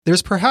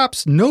There's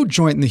perhaps no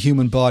joint in the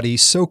human body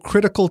so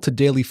critical to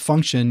daily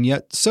function,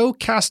 yet so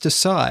cast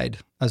aside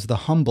as the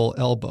humble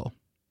elbow.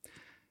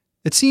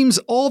 It seems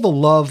all the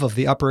love of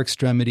the upper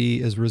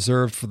extremity is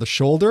reserved for the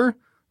shoulder,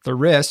 the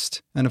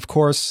wrist, and of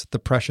course, the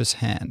precious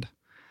hand.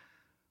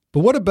 But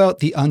what about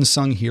the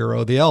unsung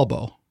hero, the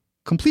elbow?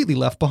 Completely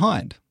left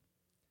behind.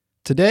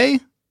 Today,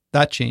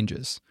 that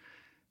changes.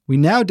 We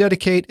now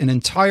dedicate an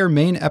entire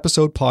main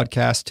episode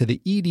podcast to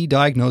the ED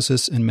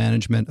diagnosis and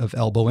management of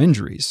elbow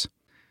injuries.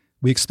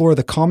 We explore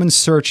the common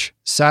search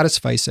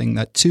satisficing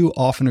that too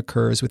often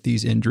occurs with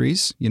these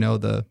injuries,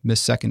 the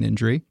missed second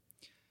injury.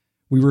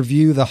 We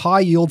review the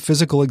high-yield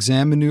physical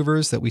exam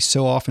maneuvers that we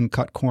so often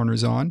cut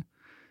corners on.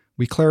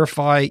 We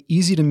clarify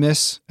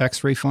easy-to-miss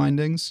X-ray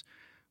findings.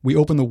 We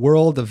open the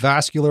world of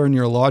vascular,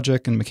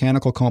 neurologic, and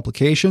mechanical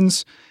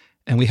complications,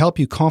 and we help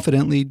you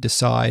confidently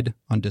decide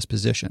on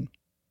disposition.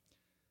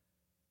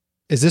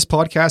 Is this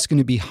podcast going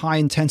to be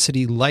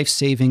high-intensity,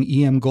 life-saving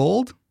EM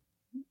gold?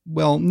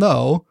 Well,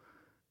 no.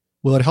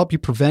 Will it help you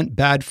prevent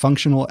bad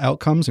functional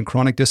outcomes and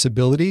chronic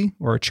disability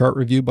or a chart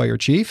review by your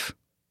chief?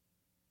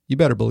 You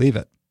better believe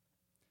it.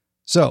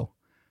 So,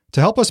 to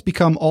help us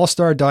become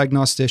all-star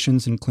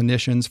diagnosticians and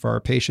clinicians for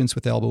our patients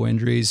with elbow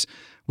injuries,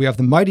 we have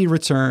the mighty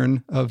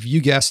return of,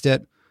 you guessed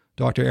it,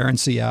 Dr. Aaron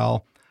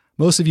Cial.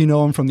 Most of you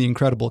know him from the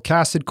incredible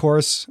CASTED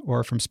course,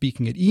 or from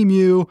speaking at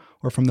EMU,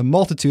 or from the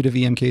multitude of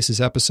EM Cases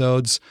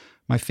episodes,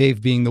 my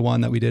fave being the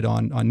one that we did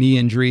on knee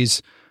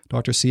injuries.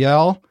 Dr.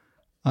 Cial,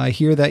 I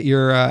hear that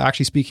you're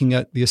actually speaking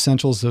at the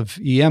Essentials of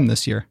EM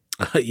this year.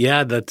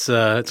 Yeah, it's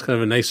kind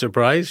of a nice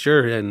surprise.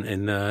 Sure,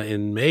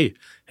 in May,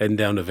 heading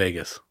down to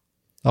Vegas.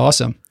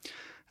 Awesome.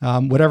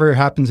 Whatever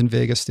happens in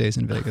Vegas stays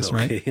in Vegas,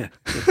 right? Yeah.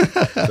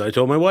 So I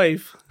told my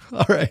wife.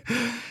 All right.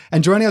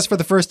 And joining us for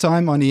the first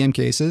time on EM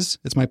Cases,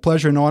 it's my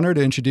pleasure and honor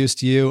to introduce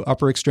to you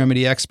upper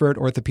extremity expert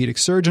orthopedic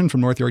surgeon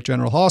from North York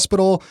General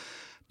Hospital,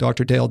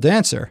 Dr. Dale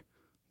Dancer.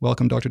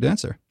 Welcome, Dr.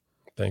 Dancer.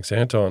 Thanks,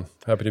 Anton.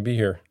 Happy to be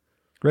here.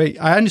 Great.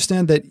 I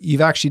understand that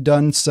you've actually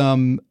done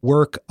some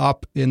work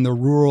up in the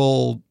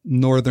rural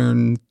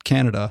northern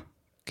Canada.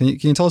 Can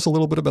you tell us a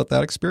little bit about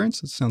that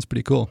experience? It sounds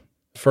pretty cool.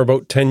 For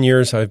about 10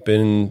 years, I've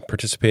been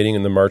participating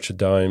in the March of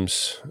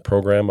Dimes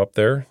program up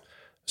there.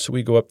 So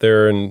we go up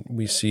there and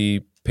we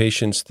see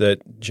patients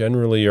that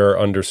generally are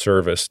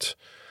underserviced,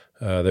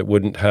 that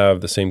wouldn't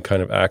have the same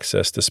kind of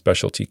access to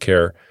specialty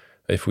care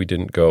if we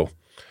didn't go.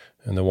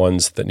 And the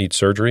ones that need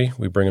surgery,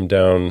 we bring them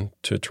down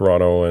to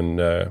Toronto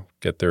and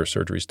get their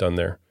surgeries done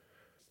there.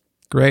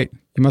 Great.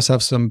 You must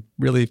have some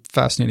really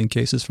fascinating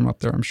cases from up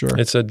there, I'm sure.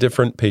 It's a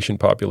different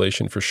patient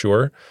population for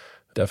sure.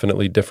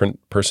 Definitely different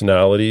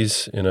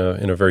personalities in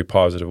a very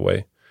positive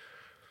way.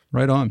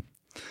 Right on.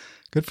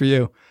 Good for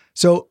you.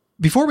 So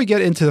before we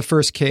get into the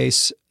first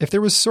case, if there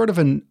was sort of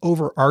an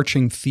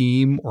overarching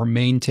theme or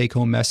main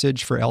take-home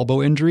message for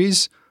elbow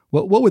injuries,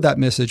 what would that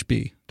message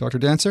be? Dr.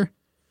 Dancer?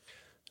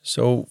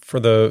 So for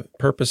the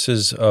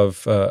purposes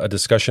of a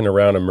discussion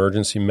around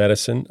emergency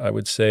medicine, I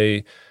would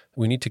say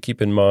we need to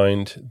keep in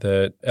mind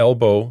that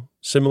elbow,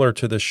 similar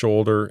to the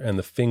shoulder and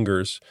the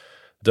fingers,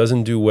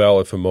 doesn't do well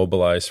if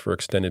immobilized for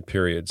extended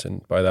periods.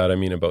 And by that, I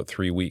mean about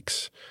 3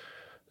 weeks.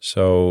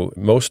 So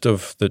most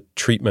of the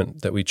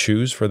treatment that we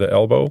choose for the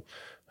elbow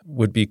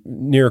would be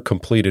near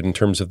completed in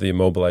terms of the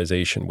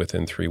immobilization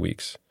within 3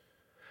 weeks.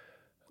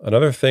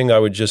 Another thing I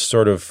would just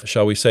sort of,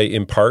 shall we say,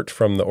 impart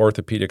from the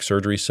orthopedic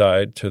surgery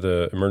side to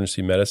the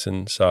emergency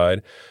medicine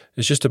side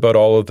is just about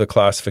all of the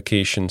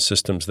classification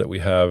systems that we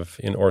have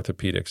in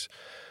orthopedics.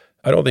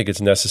 I don't think it's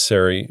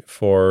necessary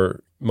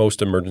for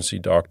most emergency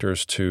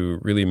doctors to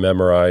really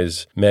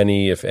memorize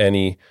many, if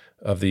any,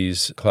 of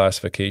these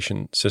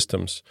classification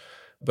systems.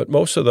 But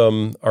most of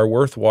them are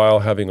worthwhile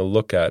having a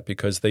look at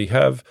because they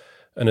have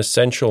an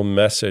essential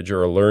message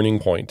or a learning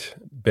point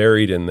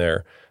buried in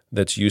there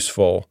that's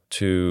useful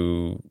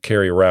to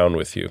carry around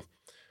with you.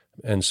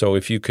 And so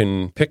if you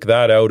can pick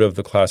that out of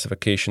the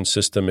classification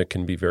system, it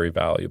can be very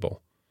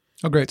valuable.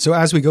 Oh, great. So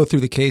as we go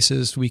through the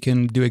cases, we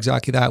can do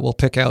exactly that. We'll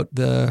pick out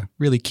the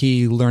really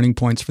key learning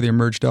points for the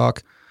Emerge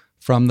Doc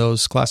from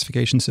those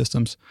classification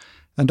systems.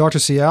 And Dr.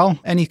 Cial,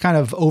 any kind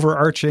of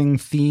overarching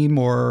theme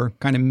or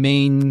kind of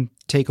main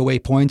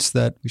takeaway points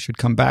that we should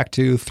come back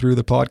to through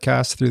the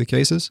podcast, through the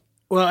cases?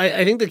 Well,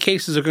 I think the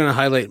cases are going to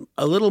highlight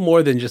a little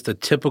more than just the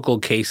typical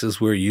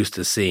cases we're used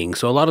to seeing.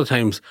 So a lot of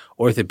times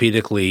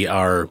orthopedically,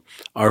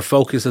 our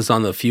focus is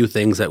on the few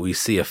things that we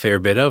see a fair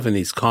bit of, and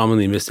these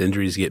commonly missed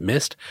injuries get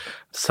missed,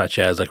 such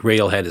as like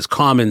radial head is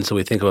common, so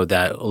we think about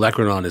that.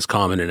 Olecranon is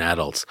common in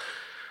adults.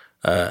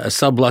 A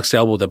subluxed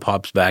elbow that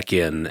pops back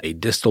in, a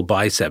distal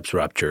biceps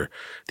rupture.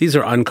 These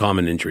are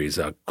uncommon injuries.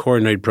 A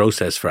coronoid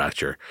process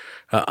fracture,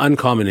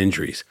 uncommon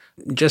injuries.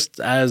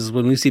 Just as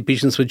when we see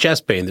patients with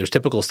chest pain, there's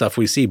typical stuff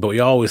we see, but we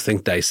always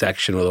think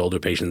dissection with older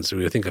patients.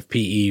 We think of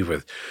PE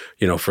with,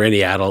 for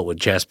any adult with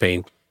chest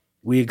pain.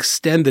 We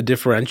extend the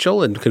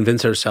differential and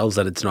convince ourselves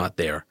that it's not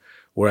there.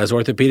 Whereas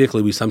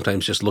orthopedically, we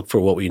sometimes just look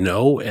for what we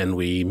know and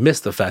we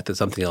miss the fact that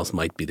something else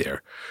might be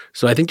there.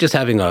 So I think just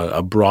having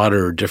a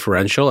broader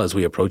differential as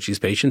we approach these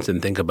patients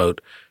and think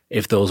about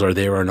if those are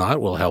there or not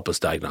will help us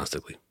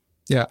diagnostically.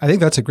 Yeah, I think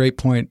that's a great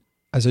point.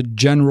 As a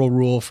general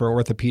rule for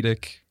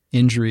orthopedic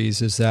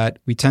injuries is that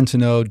we tend to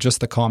know just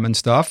the common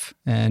stuff.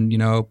 And,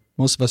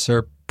 most of us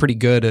are pretty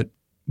good at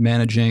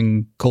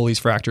managing Colles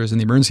fractures in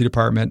the emergency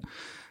department.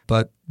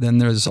 But then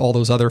there's all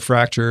those other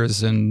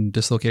fractures and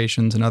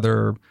dislocations and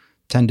other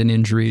tendon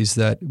injuries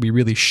that we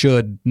really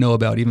should know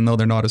about, even though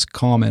they're not as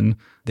common.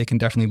 They can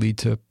definitely lead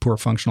to poor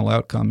functional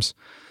outcomes.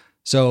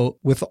 So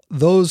with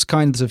those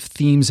kinds of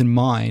themes in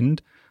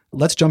mind,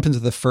 let's jump into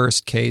the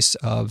first case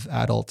of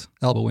adult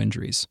elbow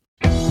injuries.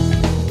 A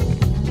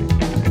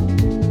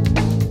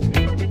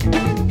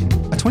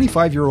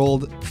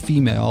 25-year-old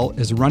female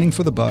is running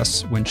for the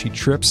bus when she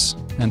trips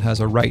and has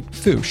a right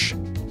fouche.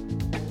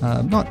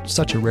 Not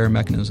such a rare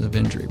mechanism of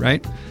injury,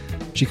 right?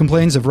 She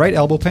complains of right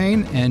elbow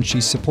pain, and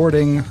she's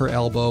supporting her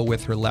elbow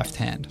with her left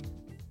hand.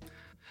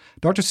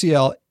 Dr.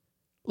 CL,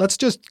 let's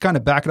just kind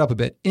of back it up a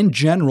bit. In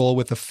general,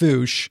 with a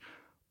fouche,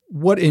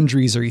 what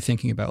injuries are you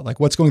thinking about?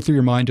 Like, what's going through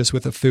your mind just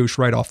with a fouche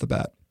right off the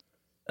bat?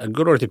 A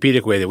good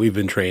orthopedic way that we've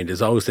been trained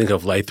is always think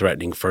of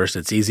life-threatening first.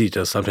 It's easy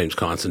to sometimes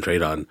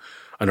concentrate on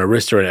a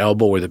wrist or an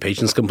elbow where the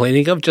patient's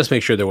complaining of. Just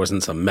make sure there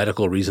wasn't some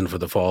medical reason for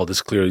the fall.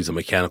 This clearly is a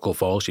mechanical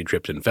fall. She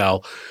tripped and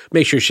fell.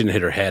 Make sure she didn't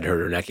hit her head, hurt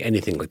her neck,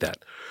 anything like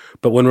that.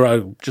 But when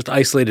we're just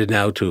isolated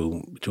now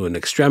to an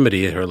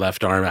extremity in her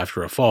left arm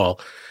after a fall,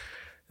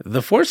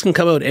 the force can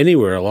come out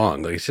anywhere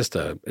along. Like it's just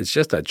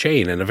a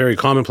chain. And a very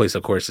common place,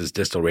 of course, is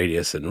distal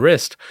radius and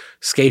wrist.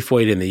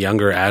 Scaphoid in the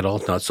younger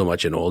adult, not so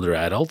much in older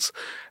adults.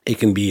 It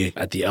can be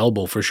at the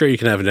elbow. For sure, you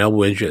can have an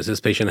elbow injury, as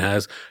this patient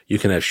has. You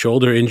can have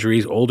shoulder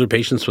injuries. Older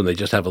patients, when they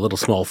just have a little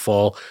small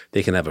fall,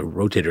 they can have a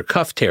rotator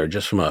cuff tear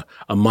just from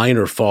a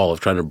minor fall of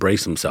trying to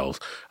brace themselves.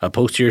 A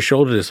posterior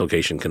shoulder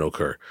dislocation can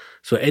occur.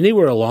 So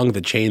anywhere along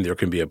the chain, there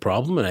can be a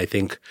problem. And I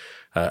think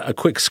a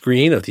quick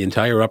screen of the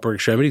entire upper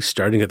extremity,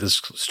 starting at this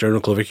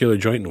sternoclavicular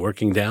joint and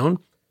working down,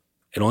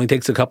 it only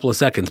takes a couple of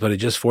seconds, but it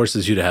just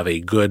forces you to have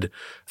a good,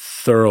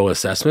 thorough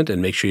assessment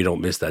and make sure you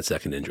don't miss that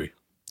second injury.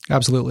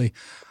 Absolutely.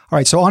 All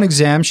right, so on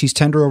exam, she's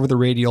tender over the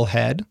radial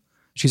head.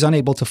 She's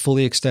unable to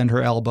fully extend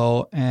her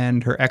elbow,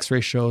 and her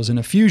x-ray shows an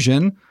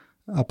effusion,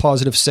 a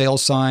positive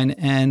Sales sign,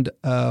 and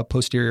a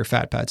posterior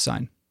fat pad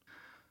sign.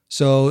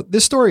 So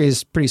this story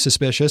is pretty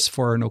suspicious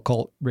for an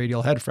occult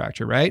radial head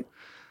fracture, right?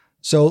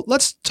 So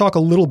let's talk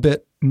a little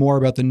bit more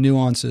about the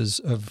nuances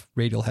of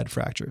radial head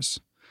fractures.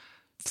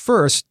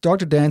 First,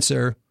 Dr.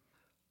 Dancer,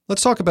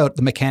 let's talk about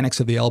the mechanics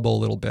of the elbow a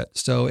little bit.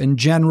 So in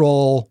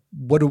general,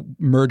 what do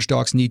emerge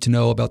docs need to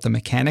know about the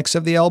mechanics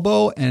of the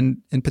elbow? And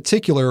in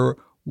particular,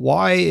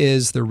 why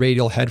is the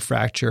radial head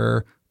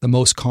fracture the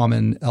most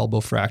common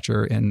elbow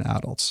fracture in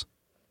adults?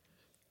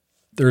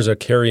 There's a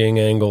carrying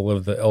angle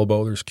of the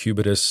elbow. There's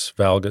cubitus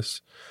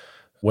valgus.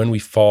 When we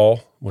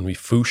fall, when we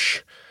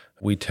fouche,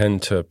 we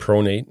tend to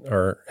pronate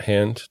our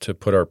hand to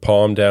put our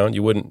palm down.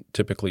 You wouldn't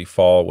typically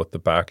fall with the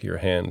back of your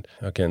hand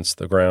against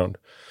the ground.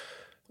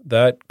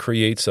 That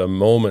creates a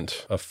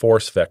moment, a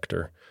force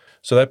vector.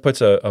 So that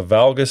puts a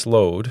valgus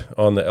load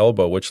on the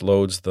elbow, which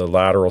loads the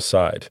lateral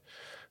side.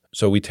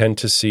 So we tend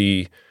to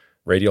see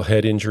radial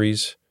head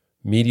injuries,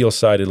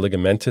 medial-sided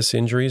ligamentous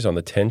injuries on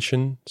the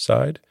tension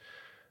side.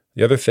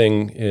 The other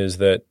thing is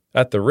that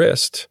at the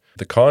wrist,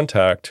 the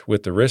contact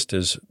with the wrist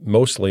is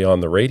mostly on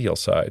the radial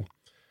side.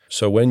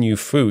 So when you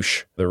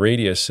fouche, the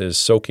radius is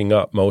soaking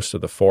up most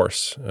of the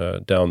force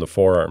down the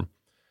forearm,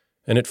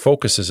 and it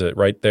focuses it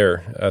right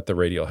there at the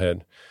radial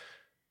head.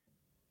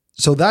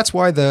 So that's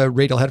why the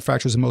radial head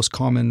fracture is the most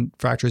common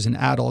fractures in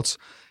adults.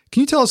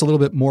 Can you tell us a little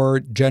bit more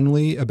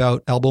generally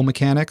about elbow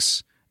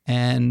mechanics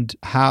and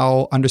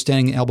how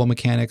understanding elbow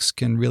mechanics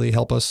can really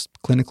help us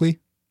clinically?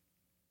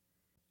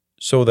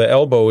 So the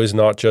elbow is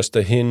not just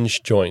a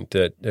hinge joint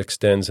that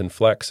extends and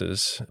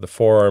flexes. The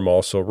forearm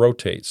also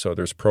rotates. So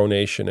there's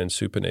pronation and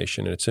supination.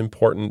 And it's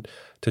important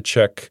to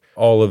check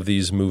all of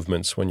these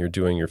movements when you're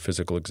doing your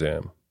physical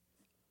exam.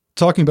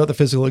 Talking about the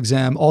physical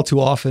exam, all too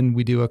often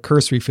we do a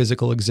cursory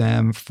physical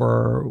exam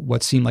for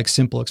what seem like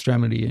simple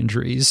extremity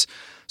injuries.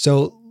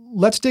 So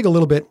let's dig a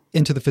little bit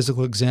into the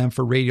physical exam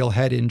for radial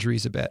head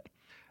injuries a bit.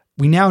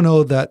 We now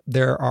know that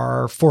there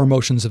are four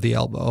motions of the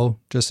elbow,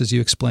 just as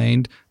you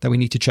explained, that we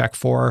need to check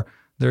for.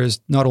 There's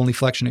not only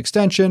flexion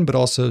extension, but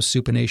also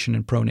supination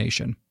and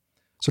pronation.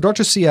 So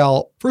Dr.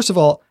 CL, first of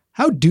all,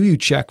 how do you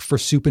check for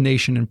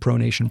supination and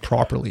pronation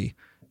properly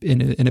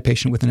in a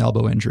patient with an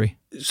elbow injury?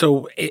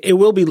 So it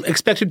will be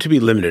expected to be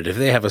limited. If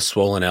they have a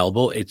swollen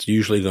elbow, it's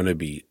usually going to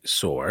be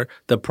sore.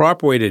 The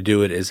proper way to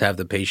do it is have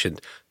the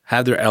patient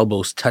have their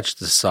elbows touch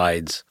the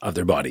sides of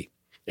their body.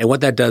 And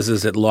what that does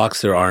is it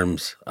locks their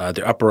arms,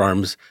 their upper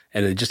arms,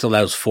 and it just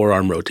allows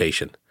forearm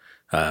rotation.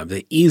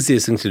 The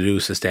easiest thing to do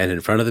is to stand in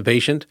front of the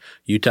patient.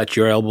 You touch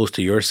your elbows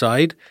to your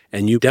side,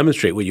 and you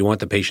demonstrate what you want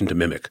the patient to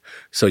mimic.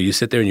 So you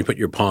sit there and you put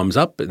your palms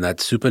up, and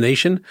that's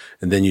supination,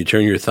 and then you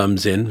turn your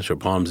thumbs in, so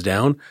palms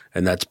down,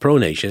 and that's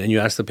pronation, and you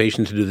ask the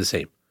patient to do the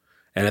same.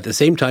 And at the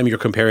same time, you're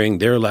comparing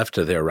their left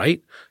to their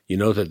right. You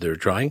know that they're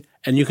trying.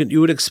 And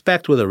you would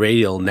expect with a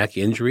radial neck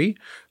injury,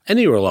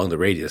 anywhere along the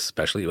radius,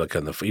 especially like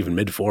on even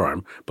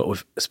mid-forearm,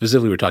 but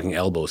specifically we're talking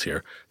elbows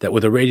here, that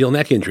with a radial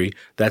neck injury,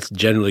 that's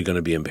generally going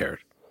to be impaired.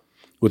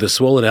 With a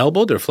swollen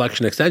elbow, their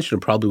flexion extension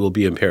probably will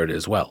be impaired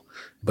as well.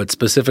 But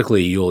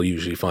specifically, you'll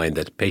usually find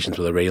that patients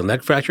with a radial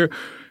neck fracture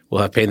will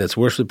have pain that's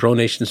worse with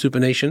pronation and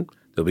supination.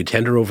 They'll be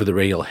tender over the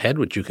radial head,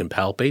 which you can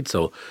palpate.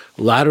 So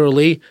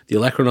laterally, the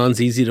olecranon's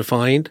easy to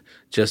find.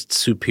 Just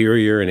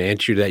superior and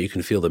anterior to that, you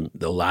can feel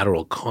the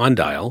lateral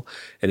condyle.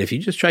 And if you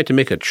just try to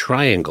make a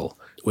triangle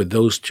with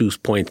those 2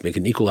 points, make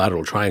an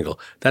equilateral triangle,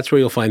 that's where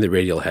you'll find the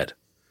radial head.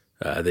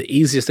 The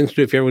easiest thing to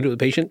do if you ever do it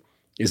with a patient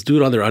is do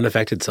it on their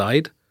unaffected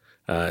side.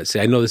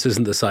 Say, I know this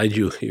isn't the side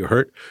you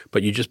hurt,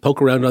 but you just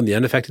poke around on the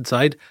unaffected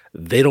side.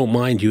 They don't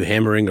mind you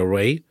hammering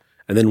away.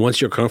 And then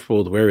once you're comfortable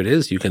with where it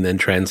is, you can then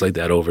translate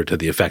that over to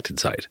the affected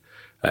side.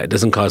 It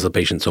doesn't cause the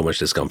patient so much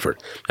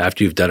discomfort.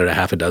 After you've done it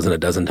a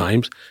dozen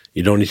times,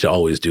 you don't need to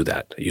always do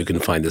that. You can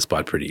find the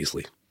spot pretty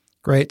easily.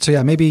 Great. So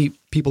yeah, maybe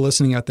people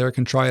listening out there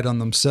can try it on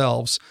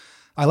themselves.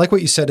 I like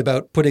what you said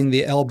about putting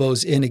the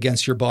elbows in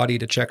against your body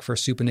to check for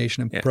supination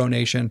and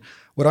pronation.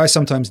 What I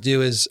sometimes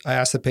do is I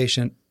ask the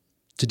patient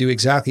to do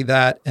exactly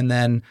that and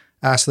then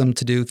ask them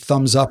to do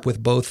thumbs up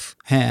with both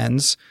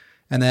hands.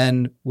 And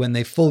then when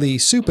they fully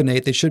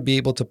supinate, they should be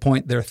able to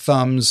point their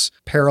thumbs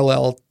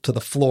parallel to the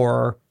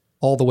floor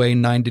all the way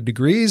 90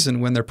 degrees. And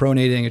when they're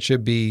pronating, it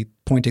should be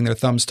pointing their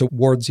thumbs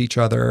towards each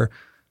other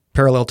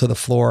parallel to the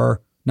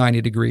floor 90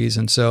 degrees.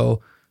 And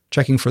so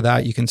checking for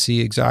that, you can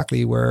see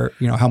exactly where,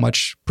 how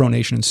much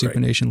pronation and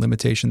supination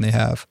limitation they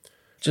have.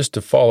 Just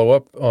to follow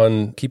up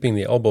on keeping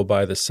the elbow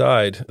by the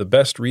side, the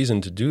best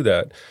reason to do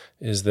that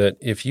is that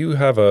if you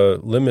have a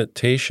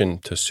limitation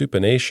to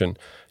supination,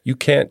 you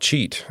can't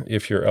cheat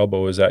if your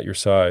elbow is at your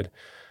side.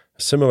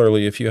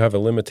 Similarly, if you have a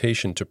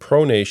limitation to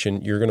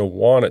pronation, you're going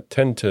to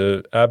tend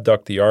to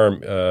abduct the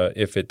arm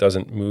if it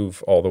doesn't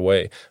move all the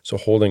way. So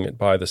holding it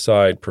by the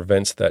side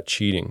prevents that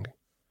cheating.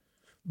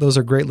 Those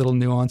are great little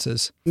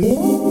nuances.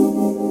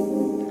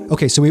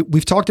 Okay, so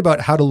we've talked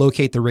about how to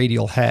locate the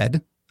radial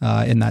head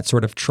in that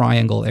sort of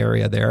triangle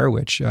area there,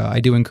 which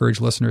I do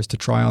encourage listeners to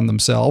try on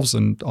themselves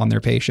and on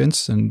their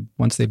patients. And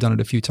once they've done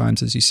it a few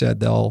times, as you said,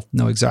 they'll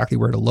know exactly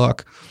where to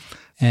look.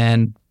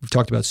 And we've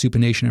talked about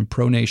supination and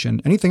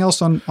pronation. Anything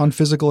else on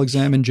physical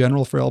exam in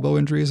general for elbow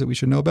injuries that we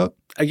should know about?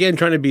 Again,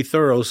 trying to be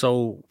thorough.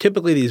 So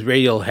typically these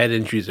radial head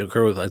injuries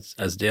occur with,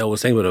 as Dale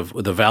was saying,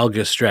 with a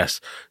valgus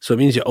stress. So it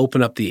means you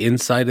open up the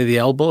inside of the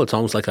elbow. It's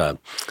almost like a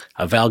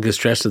valgus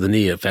stress to the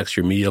knee affects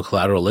your medial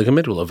collateral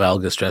ligament. Well, a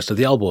valgus stress to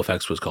the elbow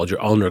affects what's called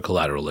your ulnar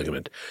collateral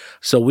ligament.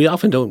 So we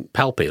often don't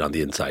palpate on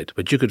the inside,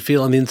 but you could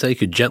feel on the inside. You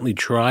could gently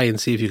try and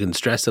see if you can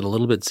stress it a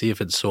little bit, see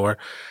if it's sore.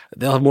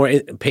 They'll have more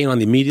pain on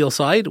the medial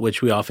side,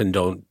 which we often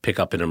don't pick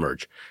up and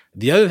emerge.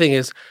 The other thing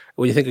is,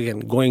 when you think, again,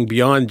 going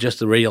beyond just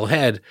the radial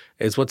head,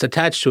 is what's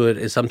attached to it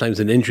is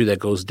sometimes an injury that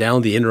goes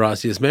down the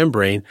interosseous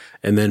membrane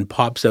and then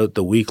pops out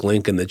the weak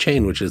link in the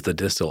chain, which is the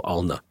distal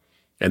ulna.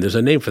 And there's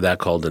a name for that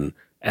called an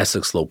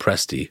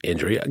Essex-Lopresti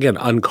injury. Again,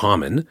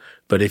 uncommon,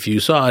 but if you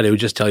saw it, it would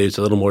just tell you it's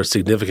a little more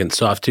significant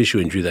soft tissue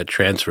injury that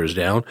transfers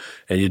down,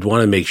 and you'd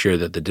want to make sure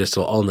that the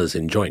distal ulna is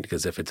in joint,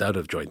 because if it's out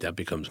of joint, that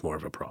becomes more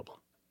of a problem.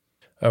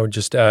 I would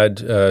just add,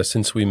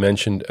 since we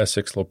mentioned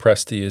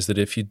Essex-Lopresti, is that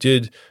if you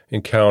did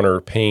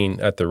encounter pain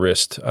at the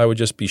wrist, I would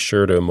just be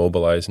sure to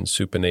immobilize in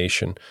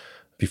supination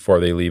before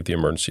they leave the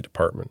emergency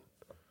department.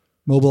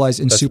 Mobilize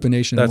in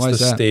supination. That's Why is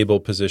the that? stable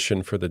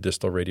position for the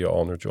distal radial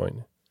ulnar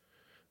joint.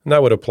 And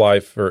that would apply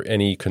for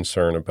any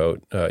concern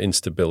about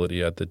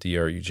instability at the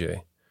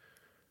DRUJ.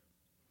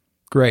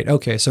 Great.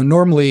 Okay. So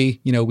normally,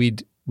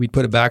 we'd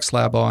put a back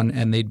slab on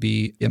and they'd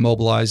be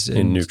immobilized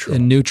in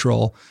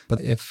neutral.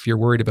 But if you're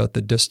worried about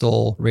the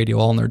distal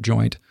radial ulnar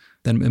joint,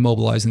 then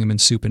immobilizing them in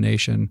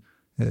supination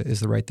is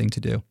the right thing to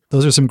do.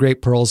 Those are some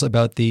great pearls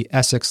about the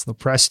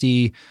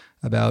Essex-Lopresti,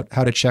 about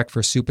how to check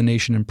for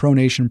supination and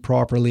pronation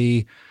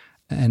properly,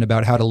 and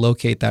about how to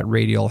locate that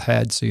radial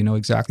head so you know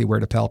exactly where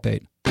to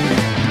palpate.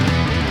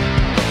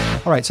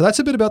 All right, so that's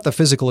a bit about the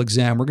physical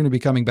exam. We're going to be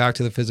coming back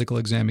to the physical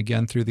exam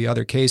again through the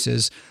other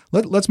cases.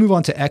 Let's move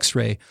on to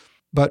X-ray.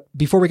 But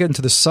before we get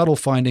into the subtle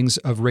findings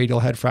of radial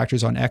head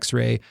fractures on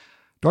X-ray,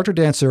 Dr.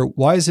 Dancer,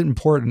 why is it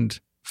important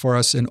for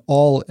us in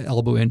all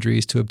elbow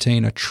injuries to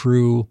obtain a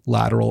true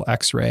lateral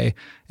X-ray?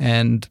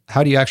 And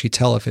how do you actually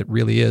tell if it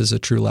really is a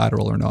true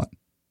lateral or not?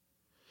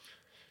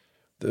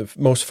 The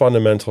most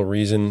fundamental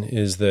reason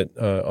is that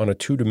on a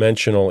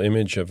two-dimensional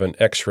image of an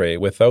X-ray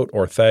without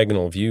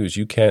orthogonal views,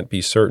 you can't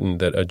be certain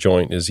that a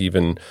joint is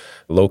even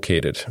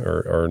located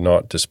or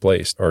not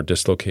displaced or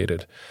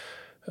dislocated,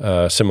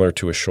 similar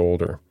to a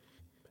shoulder.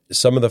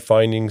 Some of the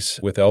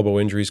findings with elbow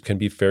injuries can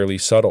be fairly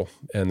subtle,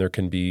 and there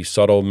can be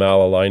subtle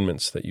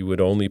malalignments that you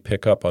would only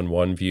pick up on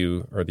one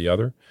view or the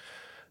other.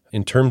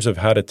 In terms of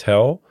how to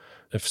tell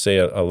if, say,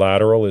 a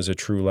lateral is a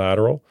true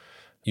lateral,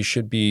 you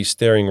should be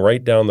staring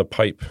right down the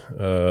pipe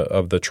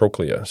of the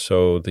trochlea.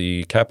 So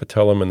the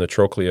capitellum and the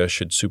trochlea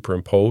should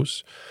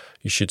superimpose.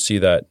 you should see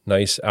that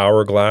nice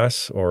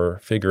hourglass or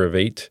figure of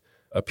 8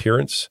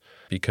 appearance,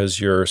 because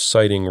you're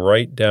sighting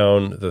right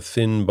down the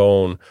thin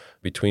bone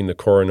between the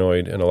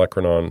coronoid and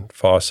olecranon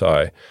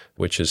foci,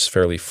 which is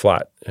fairly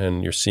flat,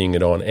 and you're seeing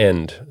it on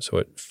end. So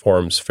it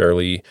forms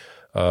fairly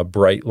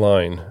bright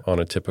line on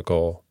a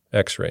typical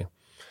X-ray.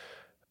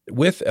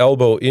 With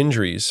elbow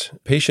injuries,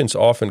 patients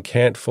often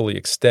can't fully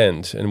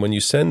extend, and when you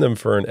send them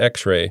for an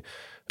X-ray,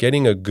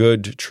 getting a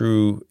good,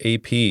 true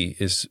AP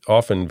is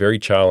often very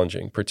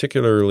challenging,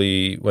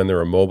 particularly when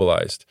they're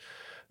immobilized.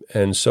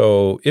 And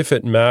so if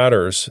it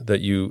matters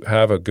that you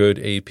have a good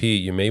AP,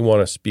 you may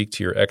want to speak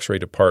to your X-ray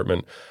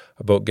department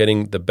about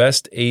getting the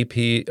best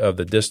AP of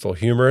the distal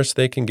humerus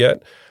they can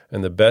get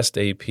and the best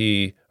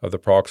AP of the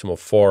proximal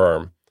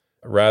forearm,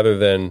 rather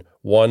than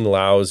one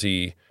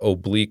lousy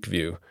oblique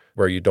view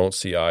where you don't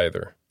see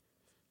either.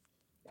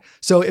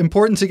 So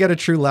important to get a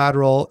true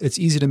lateral. It's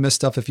easy to miss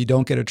stuff if you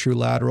don't get a true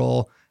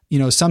lateral.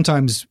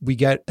 Sometimes we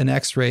get an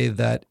X-ray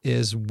that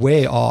is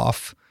way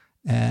off,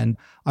 and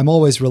I'm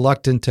always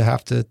reluctant to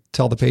have to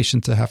tell the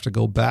patient to have to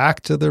go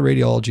back to the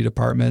radiology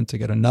department to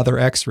get another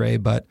X-ray,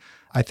 but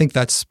I think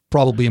that's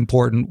probably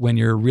important when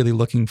you're really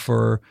looking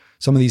for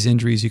some of these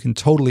injuries you can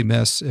totally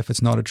miss if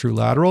it's not a true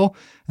lateral.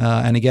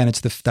 And again,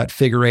 it's that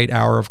figure 8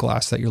 hour of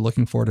glass that you're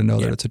looking for to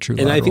know that it's a true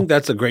lateral. And I think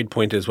that's a great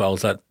point as well,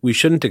 is that we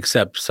shouldn't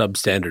accept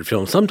substandard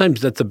film.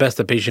 Sometimes that's the best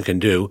the patient can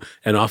do,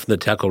 and often the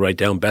tech will write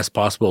down best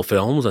possible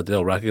films that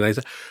they'll recognize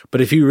it.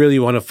 But if you really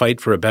want to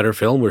fight for a better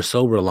film, we're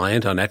so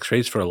reliant on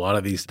X-rays for a lot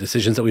of these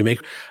decisions that we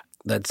make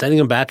that sending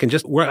them back and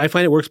just where I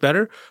find it works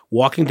better,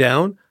 walking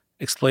down,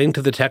 explain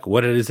to the tech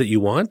what it is that you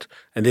want,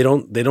 and they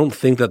don't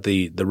think that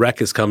the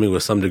rec is coming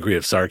with some degree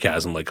of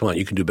sarcasm, like, come on,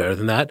 you can do better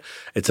than that.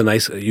 It's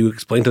you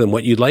explain to them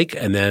what you'd like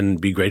and then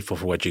be grateful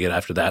for what you get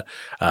after that.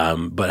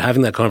 But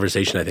having that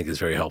conversation, I think, is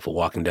very helpful,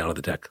 walking down to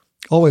the tech.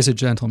 Always a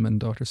gentleman,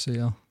 Dr.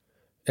 Cial.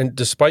 And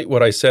despite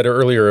what I said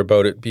earlier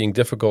about it being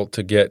difficult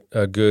to get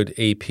a good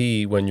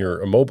AP when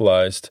you're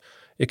immobilized,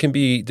 it can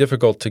be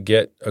difficult to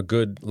get a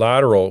good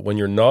lateral when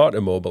you're not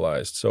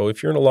immobilized. So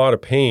if you're in a lot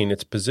of pain,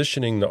 it's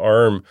positioning the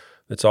arm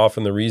that's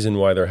often the reason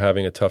why they're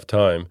having a tough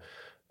time.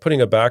 Putting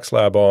a back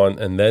slab on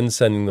and then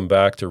sending them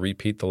back to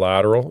repeat the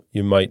lateral,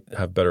 you might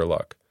have better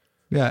luck.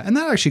 Yeah, and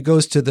that actually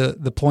goes to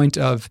the point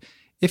of,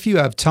 if you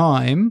have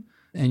time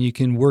and you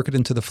can work it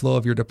into the flow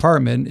of your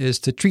department, is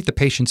to treat the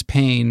patient's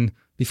pain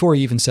before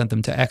you even send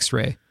them to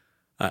X-ray.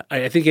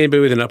 I think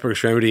anybody with an upper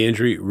extremity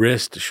injury,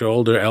 wrist,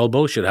 shoulder,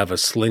 elbow, should have a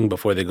sling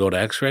before they go to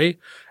X-ray.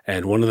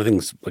 And one of the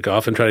things, like I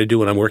often try to do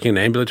when I'm working in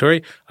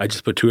ambulatory, I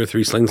just put 2 or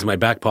 3 slings in my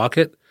back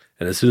pocket.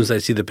 And as soon as I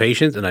see the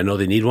patient and I know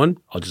they need one,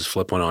 I'll just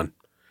flip one on.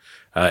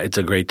 It's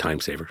a great time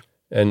saver.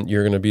 And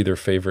you're going to be their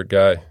favorite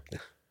guy.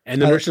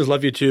 And the nurses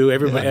love you too.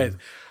 Everybody. Yeah.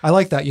 I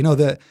like that.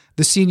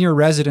 The senior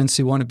residents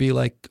who want to be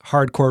like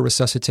hardcore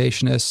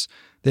resuscitationists,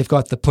 they've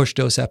got the push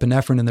dose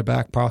epinephrine in their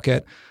back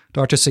pocket.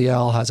 Dr.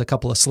 Cial has a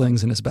couple of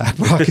slings in his back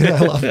pocket. I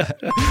love that.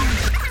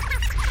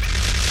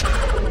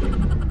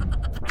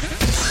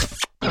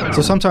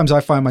 So sometimes I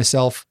find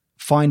myself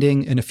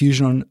finding an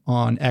effusion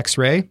on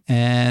X-ray,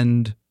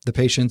 and the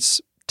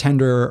patient's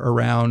tender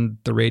around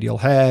the radial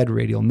head,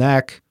 radial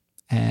neck,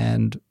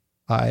 and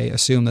I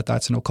assume that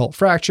that's an occult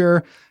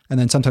fracture. And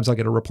then sometimes I'll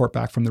get a report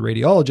back from the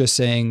radiologist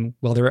saying,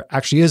 well, there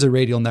actually is a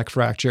radial neck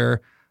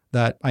fracture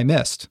that I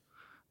missed.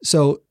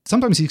 So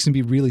sometimes these can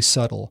be really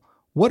subtle.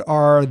 What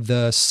are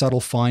the subtle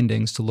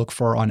findings to look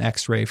for on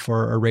X-ray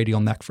for a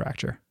radial neck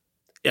fracture?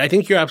 I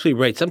think you're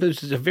absolutely right. Sometimes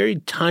there's a very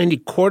tiny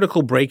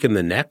cortical break in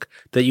the neck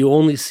that you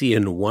only see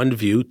in one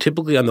view,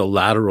 typically on the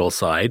lateral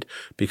side,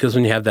 because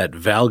when you have that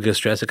valgus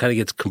stress, it kind of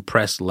gets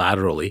compressed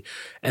laterally.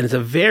 And it's a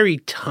very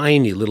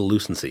tiny little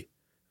lucency,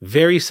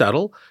 very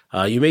subtle.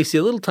 You may see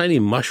a little tiny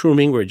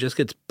mushrooming where it just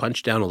gets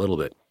punched down a little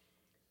bit.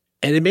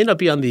 And it may not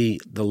be on the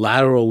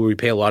lateral where we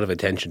pay a lot of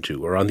attention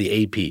to, or on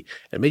the AP.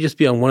 It may just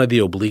be on one of the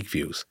oblique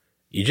views.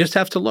 You just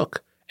have to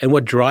look. And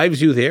what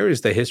drives you there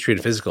is the history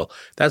and physical.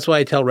 That's why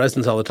I tell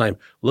residents all the time,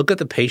 look at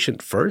the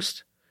patient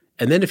first.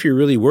 And then if you're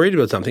really worried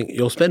about something,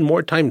 you'll spend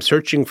more time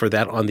searching for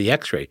that on the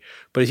X-ray.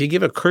 But if you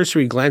give a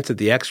cursory glance at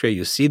the X-ray,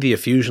 you see the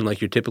effusion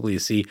like you typically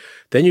see,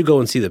 then you go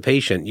and see the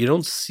patient.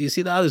 You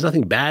see, there's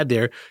nothing bad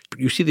there.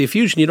 You see the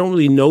effusion, you don't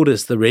really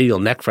notice the radial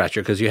neck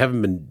fracture because you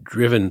haven't been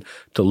driven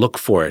to look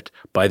for it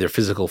by their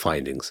physical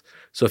findings.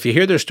 So if you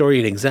hear their story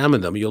and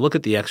examine them, you'll look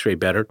at the X-ray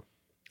better.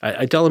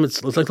 I tell them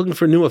it's like looking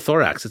for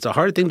pneumothorax. It's a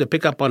hard thing to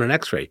pick up on an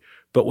X-ray.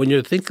 But when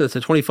you think that's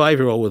a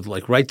 25-year-old with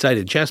like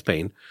right-sided chest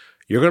pain,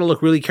 you're going to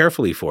look really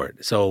carefully for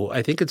it. So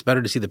I think it's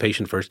better to see the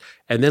patient first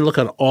and then look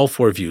at all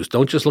 4 views.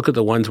 Don't just look at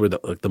the ones where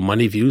the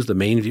money views, the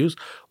main views.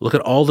 Look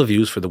at all the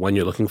views for the one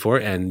you're looking for,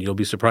 and you'll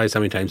be surprised how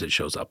many times it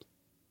shows up.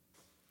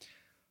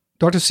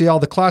 Dr. Cial,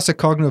 the classic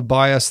cognitive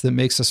bias that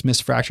makes us miss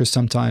fractures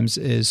sometimes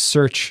is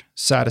search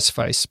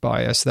satisfice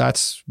bias.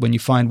 That's when you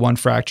find one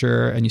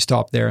fracture and you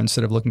stop there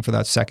instead of looking for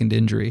that second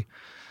injury.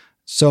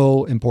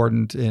 So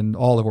important in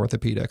all of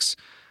orthopedics.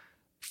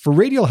 For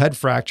radial head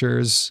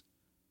fractures,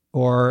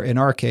 or in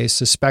our case,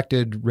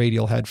 suspected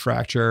radial head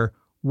fracture,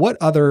 what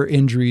other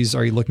injuries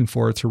are you looking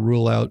for to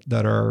rule out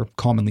that are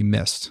commonly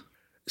missed?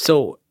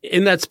 So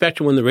in that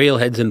spectrum, when the radial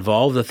head's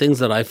involved, the things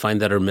that I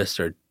find that are missed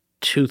are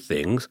two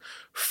things.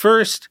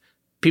 First,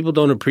 people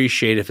don't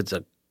appreciate if it's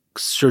a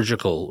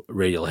surgical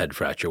radial head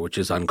fracture, which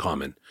is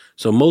uncommon.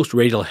 So most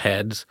radial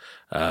heads,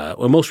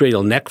 most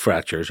radial neck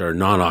fractures are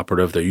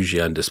non-operative. They're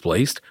usually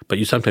undisplaced, but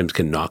you sometimes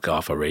can knock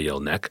off a radial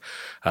neck.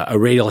 A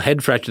radial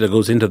head fracture that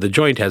goes into the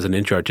joint has an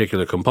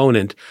intra-articular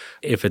component.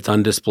 If it's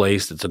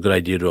undisplaced, it's a good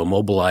idea to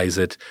immobilize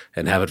it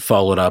and have it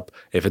followed up.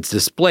 If it's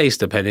displaced,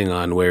 depending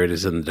on where it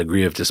is in the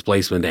degree of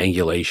displacement,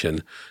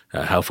 angulation,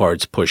 how far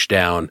it's pushed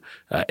down,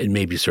 it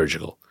may be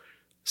surgical.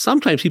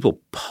 Sometimes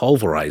people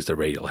pulverize the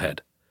radial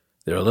head.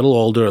 They're a little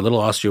older, a little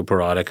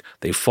osteoporotic.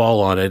 They fall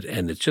on it,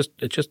 and it's just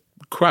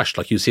crushed.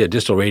 Like you see a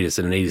distal radius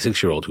in an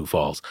 86-year-old who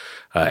falls,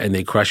 and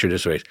they crush your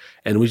distal radius.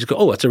 And we just go,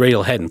 oh, that's a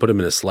radial head, and put them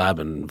in a slab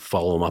and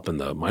follow them up in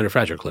the minor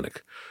fracture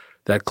clinic.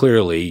 That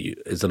clearly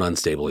is an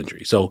unstable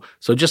injury. So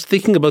just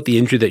thinking about the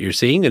injury that you're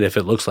seeing, and if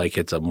it looks like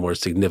it's a more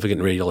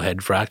significant radial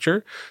head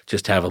fracture,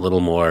 just have a little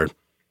more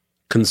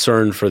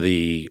concern for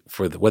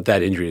what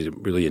that injury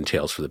really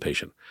entails for the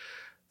patient.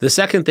 The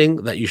second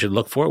thing that you should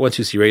look for once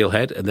you see radial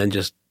head, and then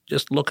just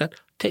look at,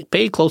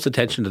 pay close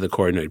attention to the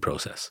coronoid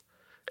process.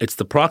 It's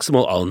the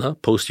proximal ulna,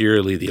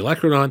 posteriorly the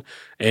olecranon,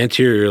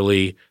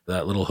 anteriorly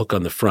that little hook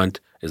on the front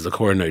is the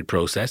coronoid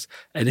process.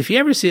 And if you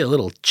ever see a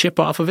little chip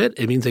off of it,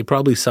 it means they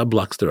probably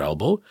subluxed their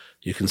elbow.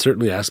 You can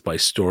certainly ask by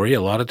story.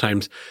 A lot of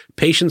times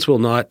patients will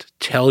not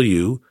tell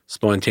you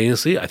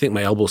spontaneously, I think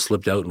my elbow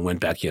slipped out and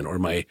went back in, or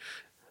my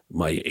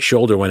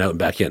shoulder went out and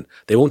back in.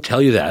 They won't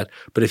tell you that,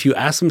 but if you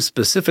ask them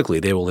specifically,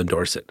 they will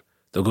endorse it.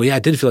 They'll go, yeah,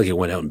 it did feel like it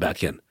went out and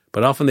back in.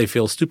 But often they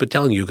feel stupid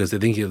telling you because they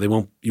think you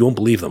won't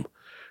believe them.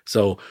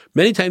 So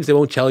many times they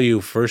won't tell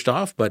you first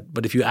off, but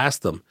if you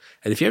ask them,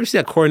 and if you ever see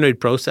that coronoid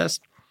process,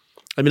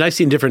 I mean, I've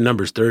seen different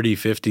numbers, 30,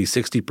 50,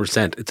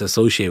 60%, it's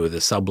associated with a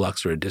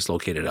subluxed or a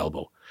dislocated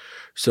elbow.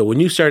 So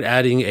when you start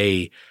adding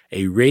a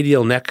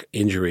radial neck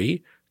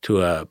injury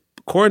to a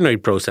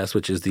coronoid process,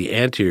 which is the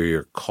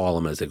anterior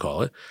column, as they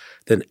call it,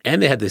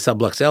 and they had the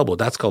subluxed elbow,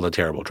 that's called a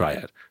terrible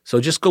triad.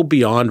 So just go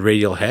beyond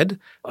radial head,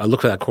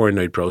 look for that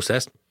coronoid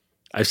process.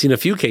 I've seen a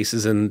few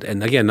cases, and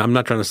again, I'm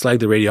not trying to slag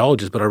the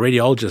radiologist, but our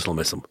radiologist will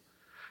miss them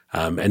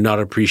and not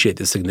appreciate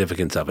the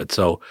significance of it.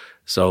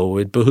 So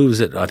it behooves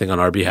it, I think, on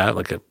our behalf,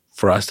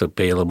 for us to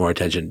pay a little more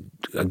attention,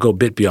 go a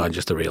bit beyond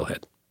just the radial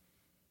head.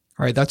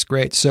 All right, that's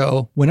great.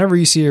 So whenever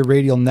you see a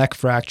radial neck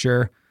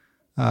fracture,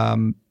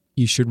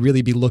 you should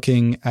really be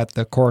looking at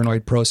the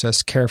coronoid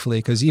process carefully,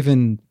 because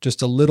even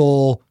just a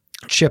little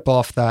chip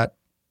off that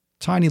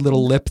tiny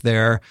little lip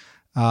there,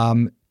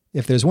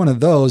 if there's one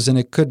of those, then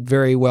it could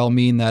very well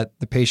mean that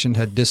the patient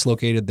had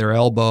dislocated their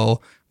elbow,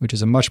 which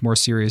is a much more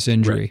serious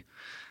injury.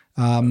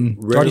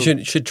 Right.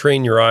 You should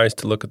train your eyes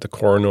to look at the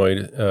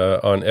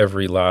coronoid on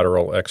every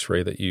lateral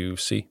x-ray that you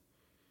see.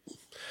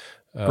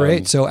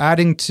 Great. So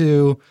adding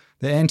to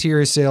the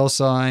anterior sail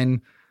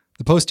sign,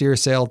 the posterior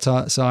sail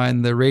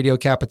sign, the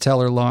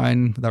radiocapitellar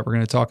line that we're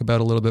going to talk about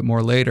a little bit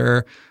more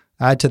later,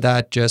 add to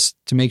that just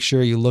to make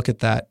sure you look at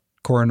that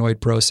coronoid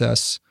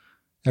process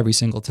every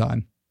single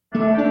time.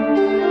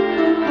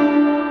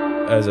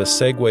 As a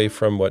segue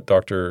from what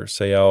Dr.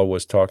 Sayal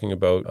was talking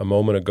about a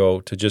moment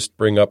ago, to just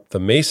bring up the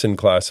Mason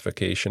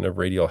classification of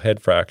radial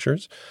head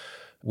fractures,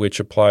 which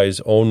applies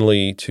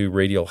only to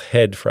radial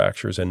head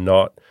fractures and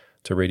not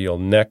to radial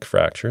neck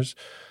fractures.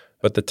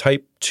 But the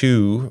type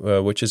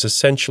 2, which is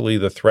essentially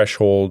the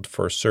threshold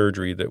for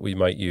surgery that we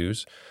might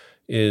use,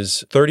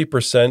 is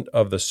 30%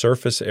 of the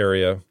surface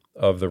area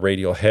of the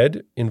radial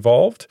head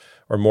involved,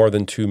 or more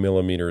than 2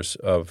 millimeters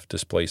of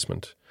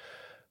displacement.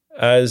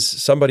 As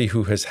somebody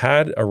who has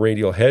had a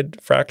radial head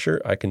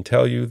fracture, I can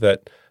tell you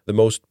that the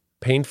most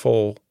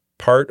painful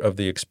part of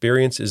the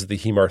experience is the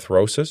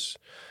hemarthrosis.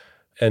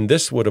 And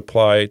this would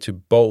apply to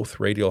both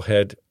radial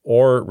head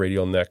or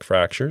radial neck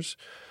fractures,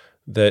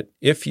 that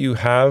if you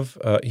have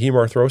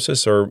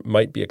hemarthrosis or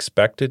might be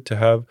expected to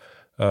have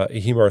a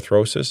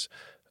hemarthrosis,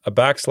 a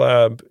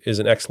backslab is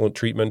an excellent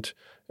treatment,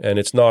 and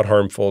it's not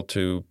harmful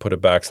to put a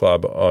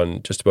backslab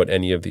on just about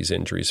any of these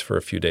injuries for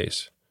a few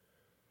days.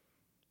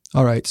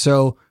 All right.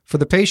 So for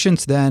the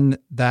patients then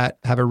that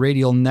have a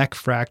radial neck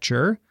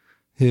fracture,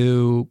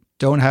 who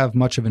don't have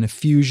much of an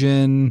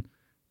effusion,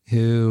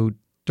 who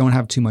don't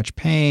have too much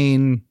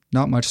pain,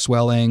 not much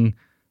swelling,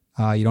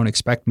 you don't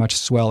expect much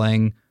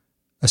swelling,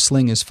 a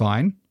sling is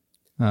fine.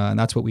 And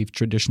that's what we've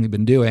traditionally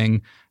been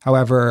doing.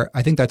 However,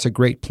 I think that's a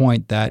great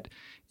point that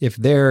if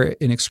they're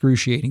in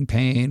excruciating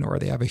pain, or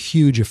they have a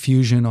huge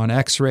effusion on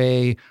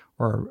x-ray,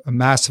 or a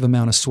massive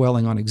amount of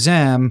swelling on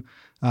exam,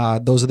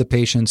 those are the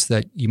patients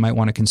that you might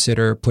want to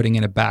consider putting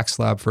in a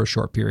backslab for a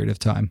short period of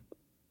time.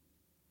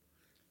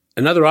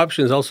 Another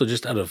option is also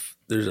just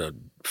there's a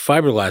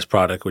fiberglass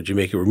product which you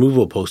make a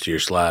removable posterior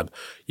slab.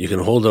 You can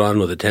hold it on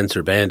with a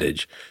tensor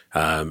bandage,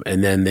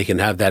 and then they can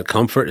have that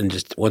comfort, and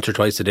just once or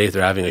twice a day if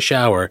they're having a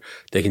shower,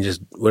 they can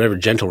just, whatever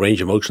gentle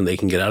range of motion they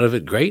can get out of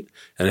it, great.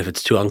 And if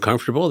it's too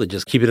uncomfortable, they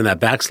just keep it in that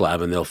back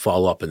slab and they'll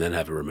follow up and then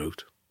have it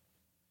removed.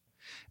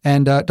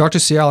 And Dr.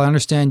 Cial, I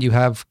understand you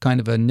have kind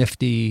of a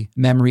nifty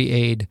memory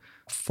aid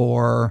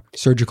for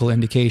surgical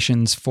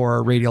indications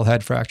for radial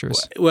head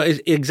fractures. Well,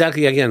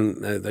 exactly. Again,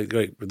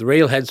 the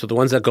radial heads, so the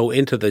ones that go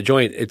into the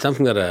joint, it's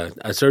something that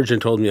a surgeon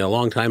told me a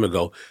long time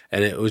ago,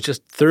 and it was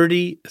just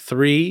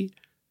 33,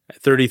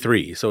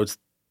 33. So it's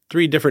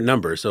 3 different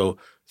numbers. So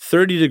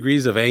 30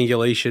 degrees of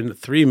angulation,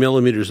 3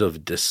 millimeters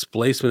of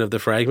displacement of the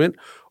fragment,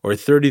 or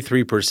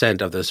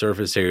 33% of the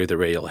surface area of the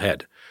radial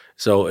head.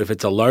 So if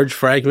it's a large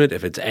fragment,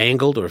 if it's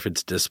angled, or if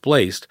it's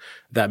displaced,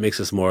 that makes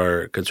us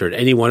more concerned.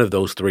 Any one of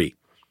those 3.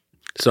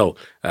 So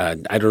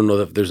I don't know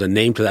if there's a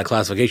name to that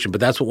classification, but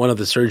that's what one of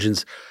the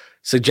surgeons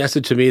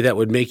suggested to me that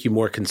would make you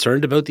more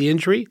concerned about the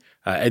injury.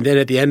 And then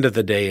at the end of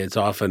the day, it's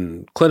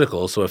often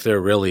clinical. So if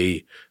they're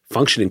really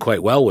functioning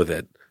quite well with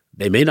it,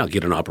 they may not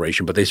get an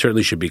operation, but they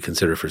certainly should be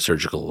considered for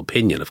surgical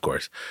opinion, of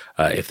course,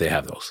 if they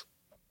have those.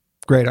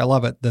 Great. I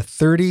love it. The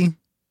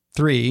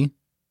 33,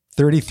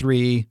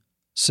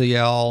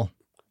 Cial.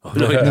 Oh,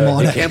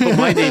 no, you can't put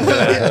my name to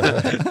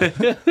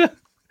that.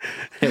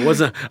 It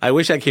wasn't. I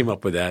wish I came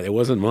up with that. It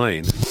wasn't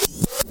mine.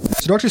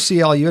 So Dr.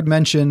 Cial, you had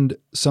mentioned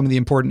some of the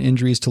important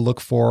injuries to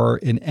look for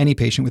in any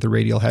patient with a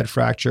radial head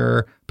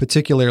fracture,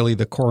 particularly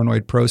the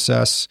coronoid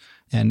process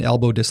and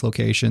elbow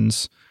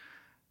dislocations.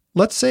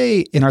 Let's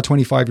say in our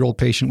 25-year-old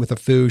patient with a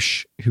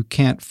FOOSH who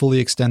can't fully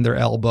extend their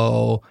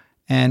elbow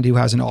and who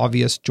has an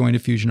obvious joint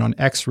effusion on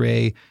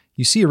X-ray,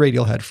 you see a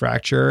radial head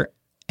fracture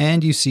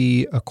and you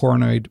see a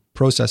coronoid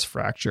process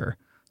fracture.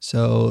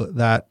 So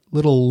that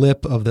little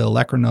lip of the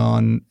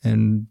olecranon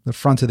in the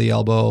front of the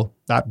elbow,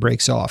 that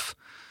breaks off.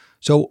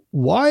 So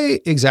why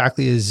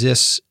exactly is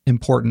this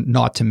important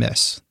not to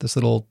miss, this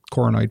little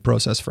coronoid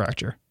process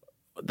fracture?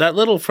 That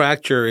little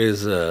fracture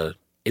is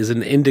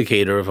an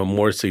indicator of a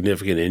more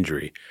significant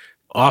injury.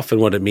 Often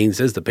what it means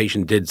is the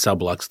patient did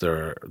sublux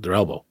their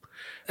elbow.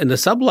 And the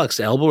subluxed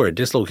elbow or a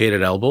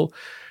dislocated elbow,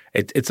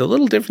 it's a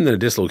little different than a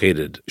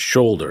dislocated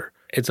shoulder.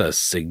 It's a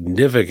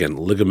significant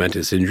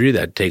ligamentous injury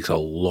that takes a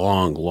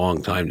long,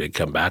 long time to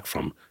come back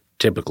from,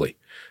 typically.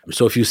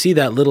 So if you see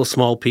that little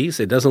small piece,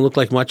 it doesn't look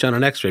like much on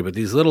an X-ray, but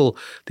these little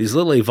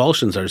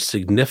avulsions are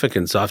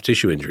significant soft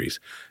tissue injuries.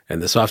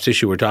 And the soft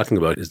tissue we're talking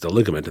about is the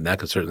ligament, and that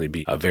could certainly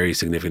be a very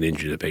significant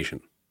injury to the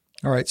patient.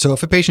 All right. So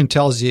if a patient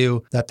tells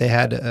you that they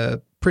had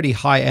a pretty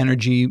high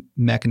energy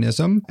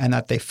mechanism and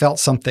that they felt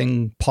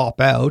something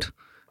pop out,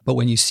 but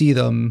when you see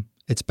them,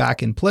 it's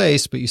back in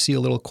place, but you see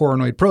a little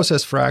coronoid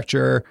process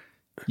fracture,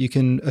 you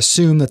can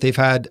assume that they've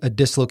had a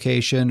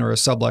dislocation or a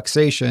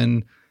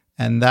subluxation,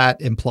 and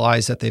that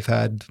implies that they've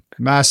had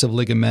massive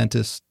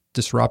ligamentous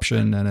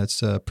disruption and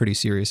it's a pretty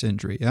serious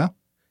injury, yeah?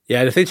 Yeah,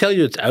 and if they tell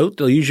you it's out,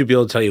 they'll usually be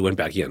able to tell you it went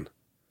back in.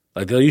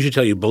 Like they'll usually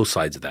tell you both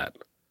sides of that.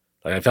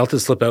 Like I felt it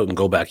slip out and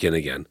go back in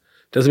again.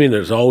 Doesn't mean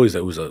there's always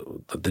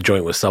the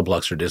joint was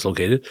subluxed or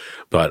dislocated,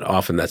 but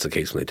often that's the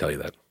case when they tell you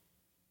that.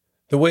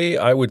 The way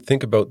I would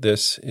think about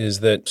this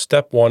is that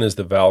step 1 is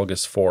the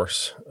valgus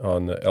force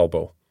on the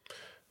elbow.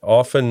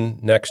 Often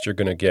next you're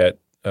going to get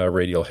a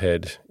radial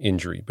head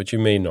injury, but you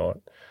may not.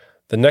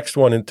 The next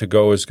one to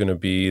go is going to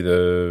be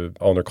the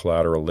ulnar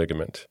collateral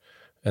ligament,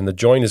 and the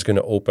joint is going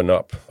to open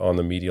up on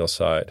the medial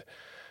side.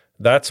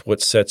 That's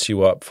what sets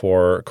you up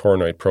for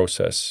coronoid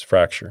process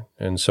fracture.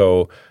 And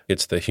so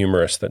it's the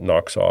humerus that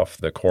knocks off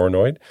the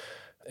coronoid.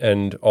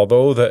 And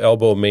although the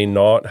elbow may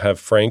not have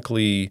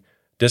frankly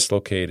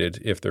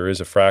dislocated if there is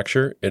a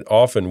fracture, it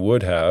often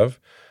would have.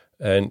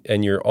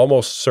 And you're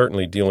almost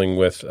certainly dealing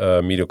with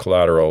a medial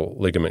collateral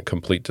ligament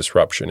complete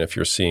disruption if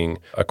you're seeing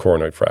a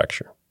coronoid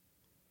fracture.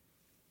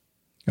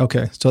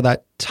 Okay, so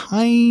that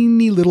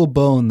tiny little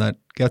bone that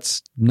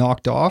gets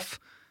knocked off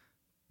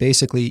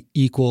basically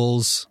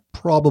equals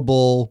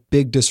probable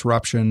big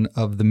disruption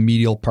of the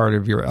medial part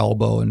of your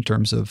elbow in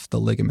terms of the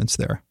ligaments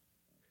there.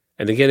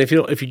 And again, if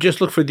you just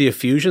look for the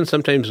effusion,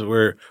 sometimes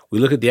we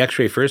look at the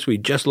X-ray first, we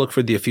just look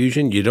for the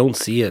effusion. You don't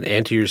see an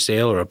anterior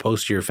sail or a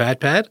posterior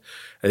fat pad.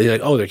 And you're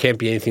like, oh, there can't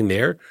be anything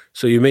there.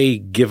 So you may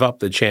give up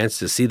the chance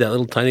to see that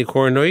little tiny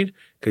coronoid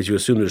because you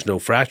assume there's no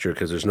fracture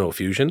because there's no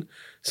effusion.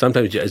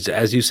 Sometimes,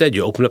 as you said,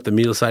 you open up the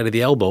medial side of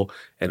the elbow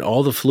and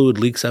all the fluid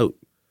leaks out.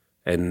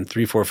 And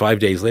 3, 4, 5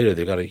 days later,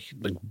 they've got a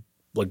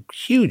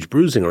huge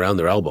bruising around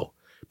their elbow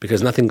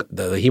because the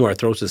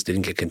hemarthrosis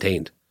didn't get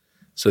contained.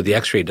 So the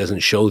X-ray doesn't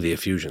show the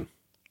effusion.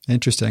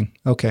 Interesting.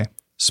 Okay.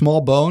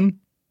 Small bone,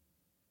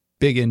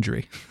 big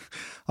injury.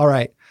 All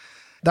right.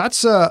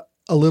 That's a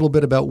little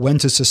bit about when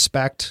to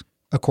suspect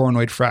a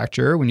coronoid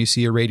fracture, when you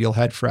see a radial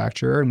head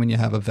fracture and when you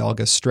have a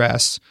valgus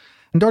stress.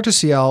 And Dr.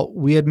 Cial,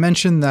 we had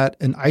mentioned that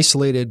an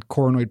isolated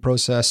coronoid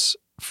process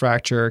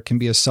fracture can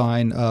be a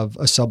sign of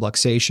a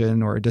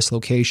subluxation or a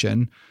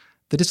dislocation.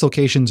 The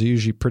dislocations are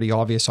usually pretty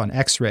obvious on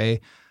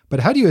X-ray, but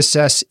how do you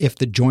assess if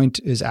the joint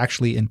is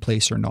actually in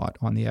place or not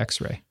on the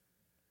X-ray?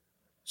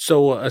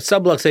 So a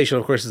subluxation,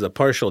 of course, is a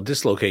partial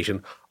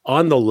dislocation.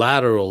 On the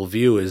lateral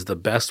view is the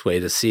best way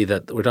to see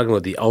that we're talking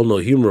about the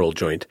ulnohumeral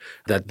joint,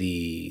 that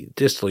the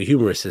distal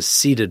humerus is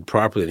seated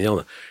properly in the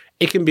ulna.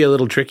 It can be a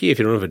little tricky if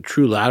you don't have a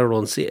true lateral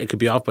and see it could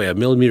be off by a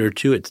millimeter or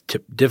two. It's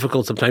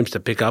difficult sometimes to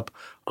pick up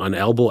on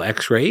elbow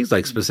x-rays,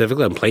 like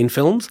specifically on plain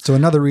films. So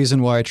another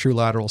reason why a true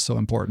lateral is so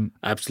important.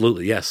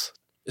 Absolutely, yes.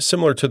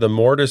 Similar to the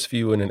mortise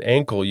view in an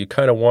ankle, you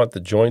kind of want the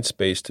joint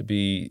space to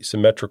be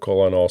symmetrical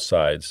on all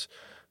sides.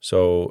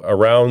 So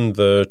around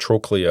the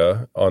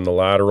trochlea on the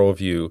lateral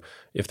view,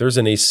 if there's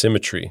an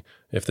asymmetry,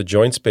 if the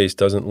joint space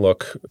doesn't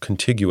look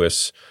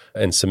contiguous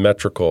and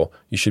symmetrical,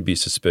 you should be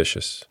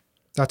suspicious.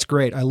 That's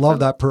great. I love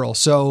that pearl.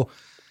 So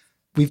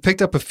we've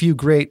picked up a few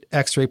great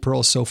x-ray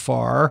pearls so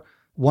far.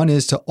 One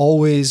is to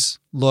always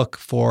look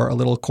for a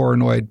little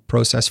coronoid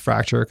process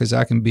fracture, because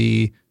that can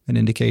be an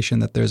indication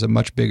that there's a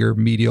much bigger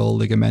medial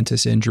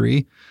ligamentous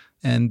injury.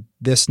 And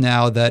this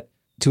now that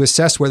to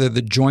assess whether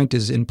the joint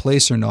is in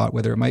place or not,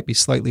 whether it might be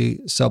slightly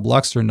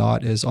subluxed or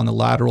not, is on the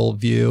lateral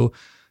view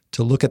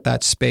to look at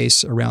that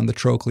space around the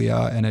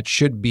trochlea, and it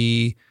should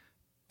be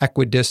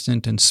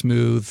equidistant and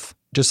smooth.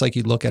 Just like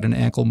you look at an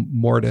ankle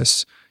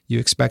mortise, you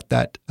expect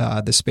that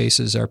the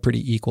spaces are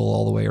pretty equal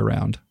all the way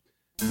around.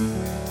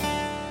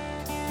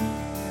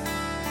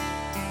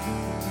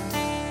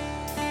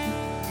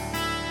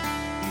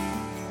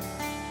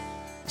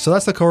 So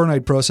that's the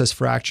coronoid process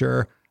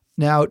fracture.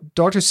 Now,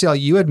 Dr. Cial,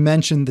 you had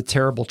mentioned the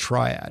terrible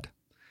triad.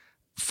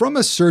 From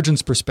a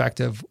surgeon's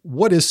perspective,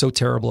 what is so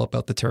terrible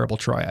about the terrible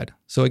triad?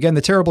 So again,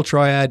 the terrible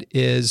triad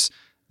is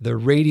the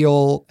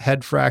radial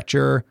head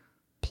fracture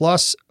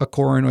plus a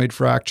coronoid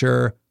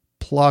fracture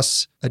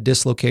plus a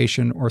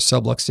dislocation or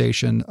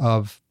subluxation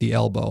of the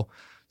elbow.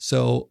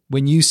 So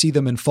when you see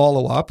them in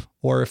follow-up,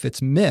 or if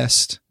it's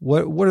missed,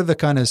 what are the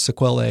kind of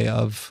sequelae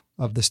of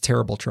this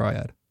terrible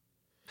triad?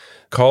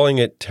 Calling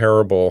it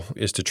terrible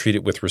is to treat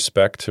it with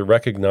respect, to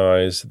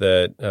recognize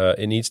that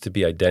it needs to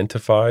be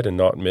identified and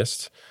not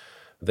missed,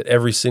 that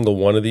every single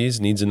one of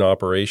these needs an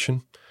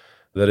operation,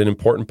 that an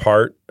important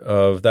part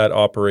of that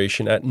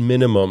operation at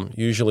minimum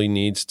usually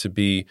needs to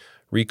be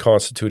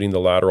reconstituting the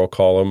lateral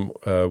column,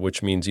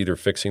 which means either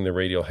fixing the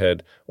radial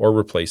head or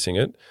replacing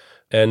it,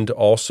 and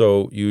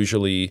also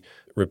usually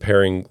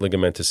repairing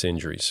ligamentous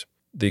injuries.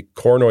 The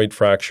coronoid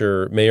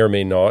fracture may or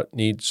may not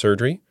need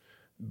surgery,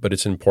 but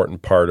it's an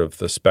important part of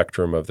the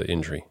spectrum of the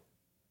injury.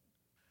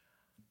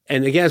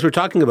 And again, as we're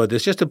talking about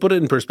this, just to put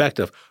it in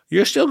perspective,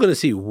 you're still going to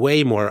see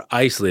way more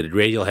isolated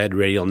radial head,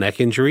 radial neck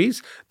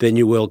injuries than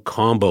you will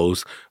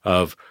combos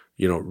of,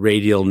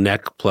 radial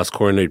neck plus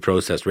coronoid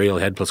process, radial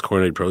head plus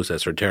coronoid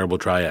process, or terrible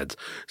triads.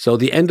 So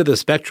the end of the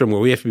spectrum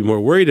where we have to be more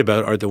worried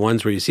about are the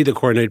ones where you see the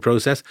coronoid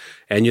process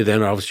and you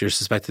then obviously you're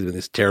suspected of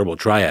this terrible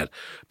triad,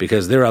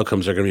 because their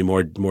outcomes are going to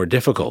be more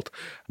difficult.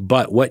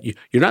 But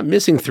you're not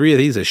missing 3 of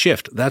these a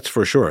shift, that's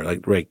for sure,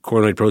 like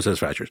coronoid process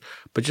fractures.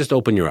 But just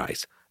open your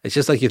eyes. It's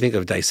just like you think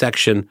of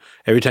dissection.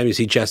 Every time you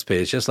see chest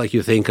pain, it's just like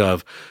you think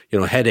of,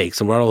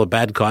 headaches and what are all the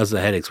bad causes of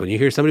headaches. When you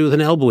hear somebody with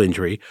an elbow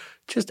injury,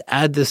 just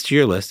add this to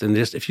your list. And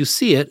just if you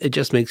see it, it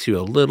just makes you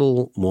a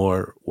little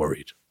more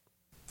worried.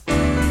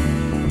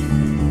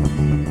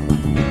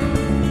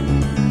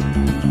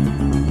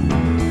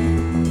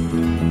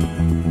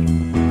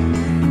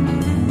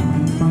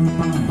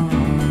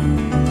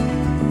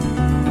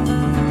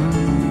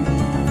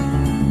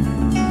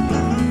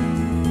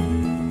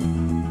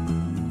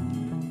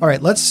 All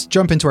right, let's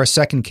jump into our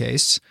second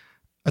case.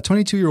 A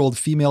 22-year-old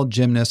female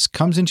gymnast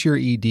comes into your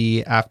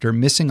ED after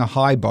missing a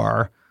high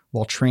bar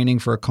while training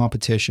for a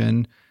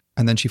competition,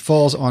 and then she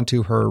falls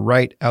onto her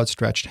right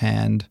outstretched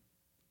hand,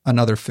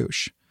 another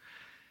fouche.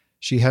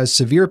 She has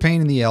severe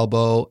pain in the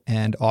elbow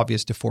and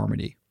obvious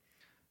deformity.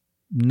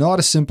 Not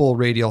a simple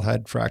radial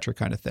head fracture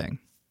kind of thing.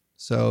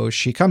 So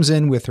she comes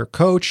in with her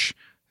coach,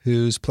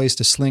 who's placed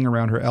a sling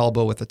around her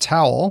elbow with a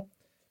towel.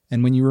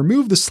 And when you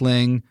remove the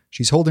sling,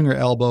 she's holding her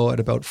elbow at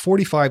about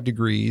 45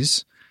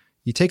 degrees.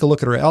 You take a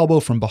look at her elbow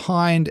from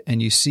behind and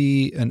you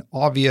see an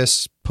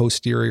obvious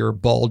posterior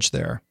bulge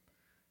there.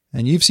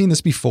 And you've seen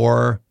this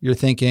before. You're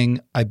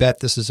thinking, I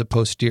bet this is a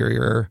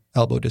posterior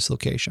elbow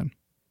dislocation.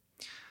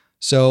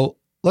 So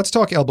let's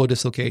talk elbow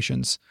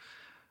dislocations.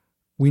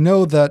 We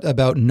know that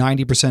about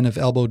 90% of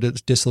elbow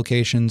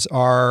dislocations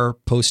are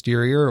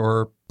posterior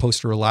or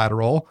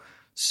posterolateral.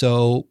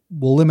 So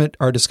we'll limit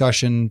our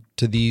discussion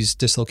to these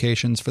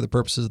dislocations for the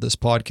purposes of this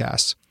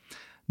podcast.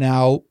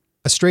 Now,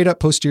 a straight up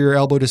posterior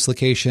elbow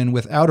dislocation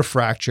without a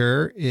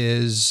fracture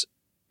is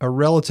a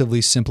relatively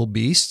simple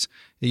beast.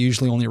 It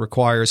usually only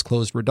requires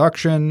closed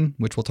reduction,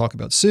 which we'll talk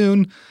about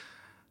soon.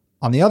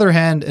 On the other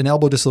hand, an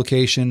elbow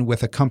dislocation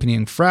with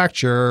accompanying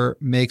fracture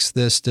makes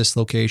this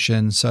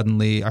dislocation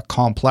suddenly a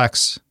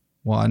complex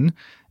one,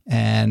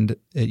 and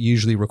it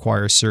usually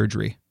requires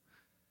surgery.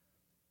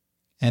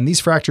 And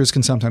these fractures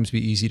can sometimes be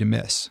easy to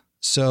miss.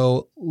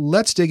 So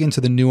let's dig into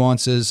the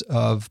nuances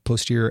of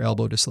posterior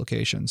elbow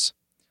dislocations.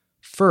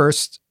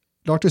 First,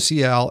 Dr.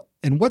 Cial,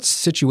 in what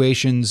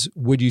situations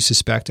would you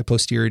suspect a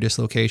posterior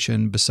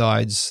dislocation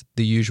besides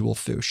the usual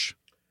fouche?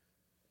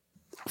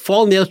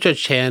 Fall in the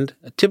outstretched hand,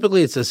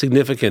 typically it's a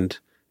significant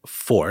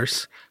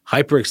force.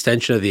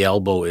 Hyperextension of the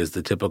elbow is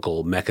the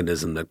typical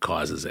mechanism that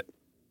causes it.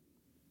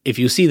 If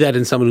you see that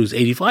in someone who's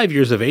 85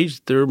 years of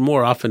age, they're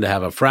more often to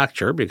have a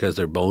fracture because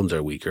their bones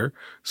are weaker.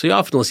 So you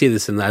often will see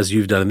this, as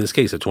you've done in this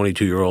case, a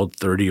 22-year-old,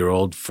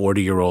 30-year-old,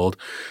 40-year-old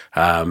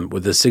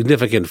with a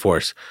significant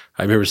force.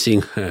 I remember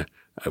seeing a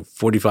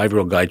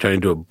 45-year-old guy trying to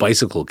do a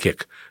bicycle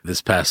kick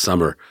this past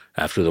summer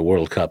after the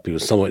World Cup. He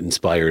was somewhat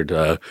inspired,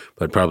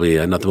 but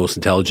probably not the most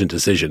intelligent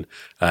decision.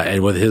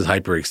 And with his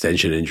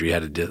hyperextension injury, he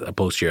had a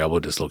posterior elbow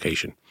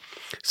dislocation.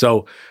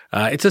 So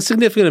it's a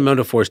significant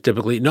amount of force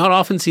typically, not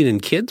often seen in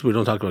kids. We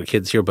don't talk about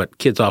kids here, but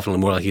kids often are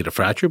more likely to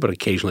fracture, but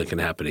occasionally it can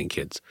happen in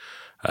kids.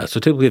 So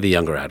typically the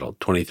younger adult,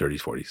 20s,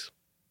 30s, 40s.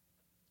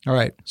 All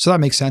right. So that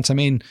makes sense. I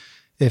mean,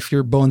 if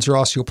your bones are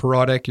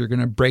osteoporotic, you're going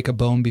to break a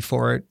bone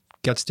before it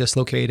gets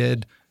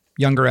dislocated.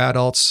 Younger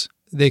adults,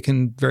 they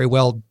can very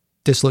well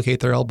dislocate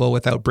their elbow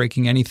without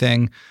breaking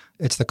anything.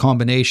 It's the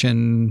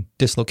combination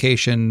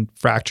dislocation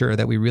fracture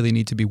that we really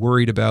need to be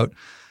worried about.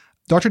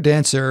 Dr.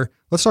 Dancer,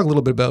 let's talk a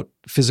little bit about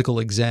physical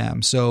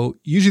exam. So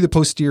usually the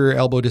posterior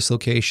elbow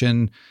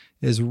dislocation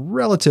is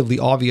relatively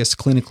obvious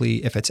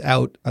clinically if it's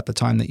out at the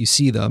time that you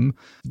see them,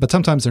 but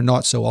sometimes they're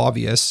not so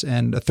obvious,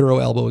 and a thorough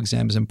elbow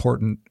exam is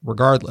important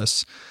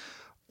regardless.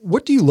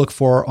 What do you look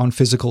for on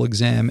physical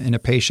exam in a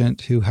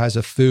patient who has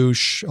a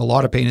FOOSH, a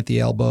lot of pain at the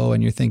elbow,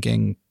 and you're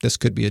thinking this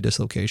could be a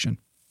dislocation?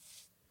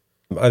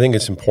 I think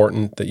it's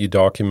important that you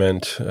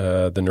document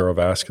the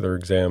neurovascular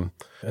exam.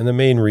 And the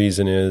main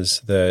reason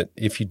is that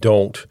if you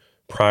don't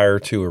prior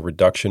to a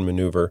reduction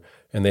maneuver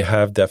and they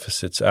have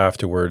deficits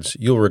afterwards,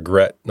 you'll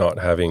regret not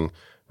having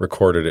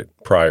recorded it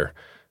prior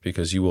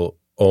because you will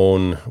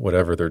own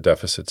whatever their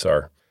deficits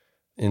are.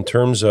 In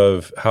terms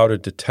of how to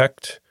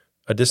detect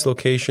a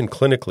dislocation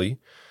clinically,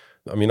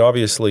 I mean,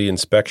 obviously,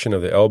 inspection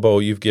of the elbow,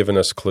 you've given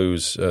us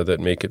clues that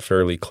make it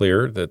fairly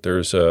clear that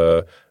there's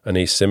an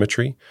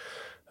asymmetry.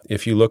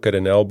 If you look at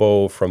an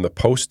elbow from the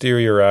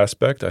posterior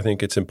aspect, I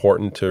think it's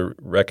important to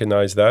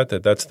recognize that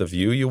that's the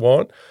view you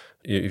want.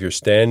 If you're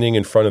standing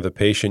in front of the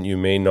patient, you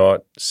may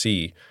not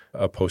see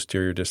a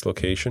posterior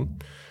dislocation.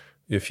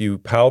 If you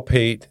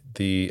palpate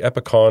the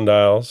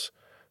epicondyles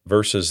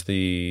versus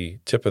the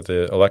tip of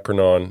the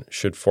olecranon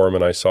should form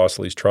an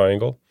isosceles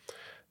triangle.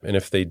 And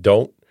if they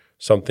don't,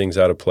 something's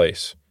out of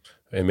place.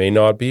 It may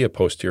not be a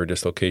posterior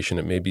dislocation.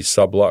 It may be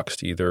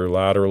subluxed, either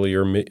laterally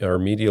or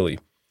medially.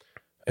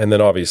 And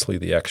then obviously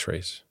the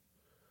x-rays.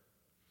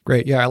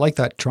 Great. Yeah, I like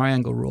that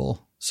triangle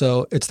rule.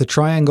 So it's the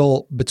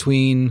triangle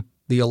between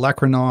the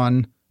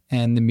olecranon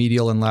and the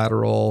medial and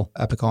lateral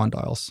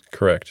epicondyles.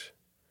 Correct.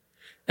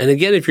 And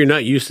again, if you're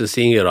not used to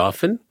seeing it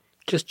often,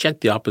 just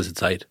check the opposite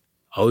side.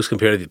 Always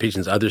compare to the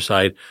patient's other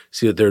side,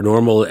 see what their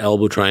normal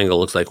elbow triangle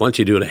looks like. Once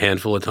you do it a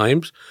handful of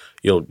times,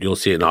 you'll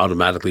see it and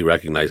automatically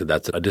recognize that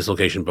that's a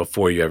dislocation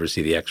before you ever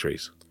see the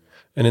x-rays.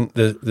 And in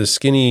the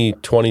skinny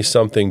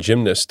 20-something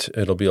gymnast,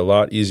 it'll be a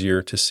lot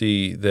easier to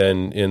see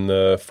than in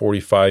the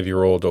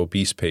 45-year-old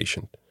obese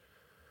patient.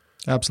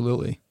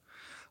 Absolutely.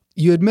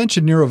 You had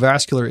mentioned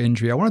neurovascular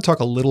injury. I want to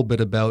talk a little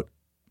bit about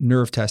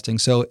nerve testing.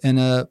 So in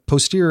a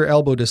posterior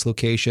elbow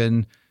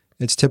dislocation,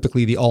 it's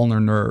typically the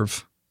ulnar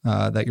nerve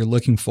that you're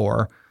looking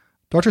for.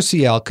 Dr.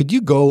 CL, could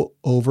you go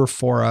over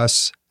for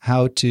us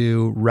how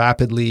to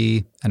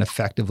rapidly and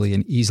effectively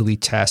and easily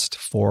test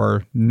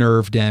for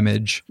nerve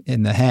damage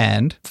in the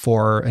hand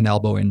for an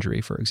elbow injury,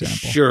 for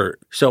example? Sure.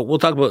 So we'll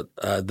talk about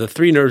the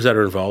three nerves that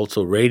are involved.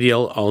 So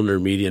radial, ulnar,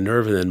 median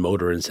nerve, and then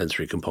motor and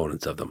sensory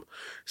components of them.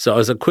 So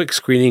as a quick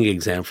screening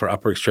exam for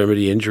upper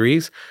extremity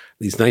injuries,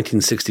 these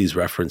 1960s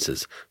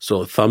references.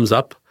 So thumbs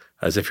up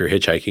as if you're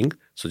hitchhiking.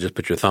 So just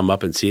put your thumb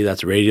up and see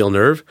that's radial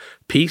nerve.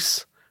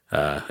 Peace.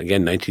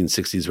 Again,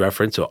 1960s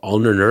reference, so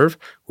ulnar nerve,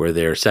 where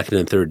their second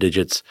and third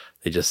digits,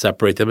 they just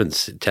separate them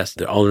and test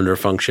the ulnar nerve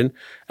function.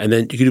 And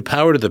then you can do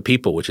power to the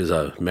people, which is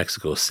a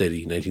Mexico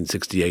City,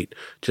 1968,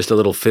 just a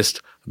little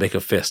fist, make a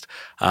fist.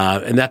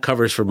 And that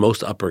covers for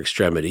most upper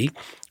extremity.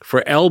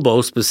 For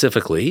elbow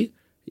specifically,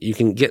 you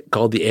can get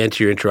called the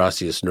anterior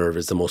interosseous nerve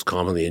is the most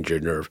commonly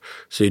injured nerve.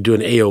 So you do an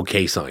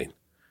AOK sign.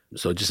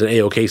 So just an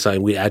AOK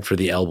sign we add for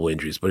the elbow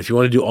injuries. But if you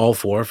want to do all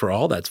four for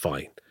all, that's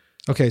fine.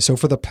 Okay, so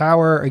for the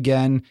power,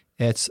 again,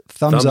 it's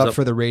thumbs up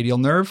for the radial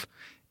nerve.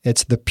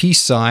 It's the peace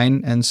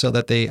sign, and so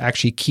that they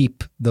actually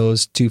keep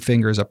those two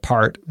fingers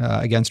apart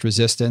against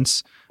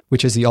resistance,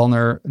 which is the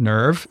ulnar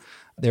nerve.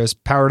 There's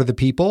power to the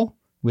people,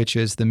 which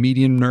is the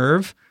median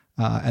nerve.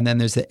 And then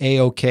there's the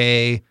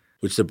AOK,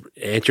 which the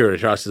anterior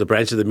interosseous is a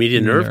branch of the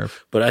median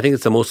nerve, but I think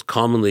it's the most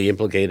commonly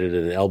implicated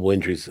in elbow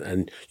injuries,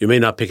 and you may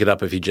not pick it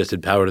up if you just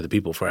did power to the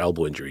people for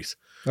elbow injuries.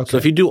 Okay. So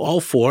if you do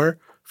all four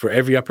for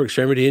every upper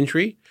extremity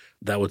injury,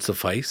 that would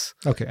suffice.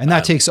 Okay, and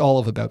that takes all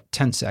of about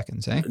 10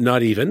 seconds, eh?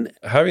 Not even.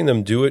 Having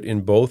them do it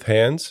in both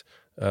hands,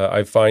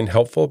 I find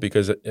helpful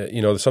because,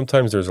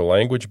 sometimes there's a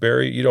language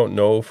barrier. You don't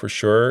know for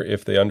sure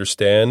if they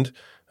understand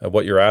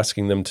what you're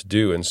asking them to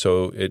do, and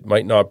so it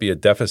might not be a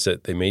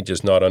deficit. They may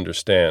just not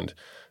understand.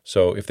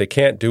 So if they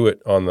can't do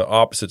it on the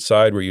opposite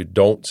side where you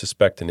don't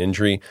suspect an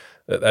injury,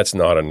 that's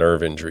not a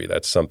nerve injury.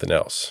 That's something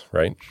else,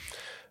 right?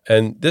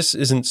 And this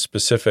isn't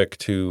specific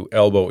to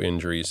elbow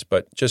injuries,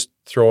 but just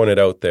throwing it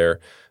out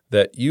there,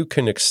 that you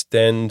can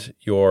extend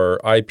your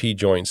IP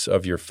joints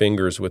of your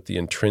fingers with the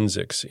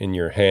intrinsics in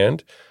your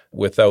hand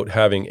without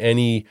having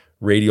any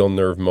radial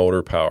nerve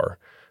motor power.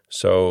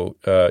 So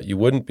you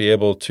wouldn't be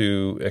able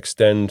to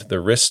extend the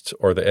wrist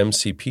or the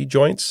MCP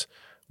joints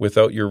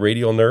without your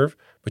radial nerve,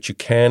 but you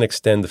can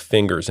extend the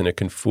fingers, and it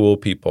can fool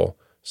people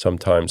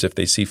sometimes if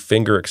they see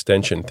finger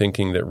extension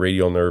thinking that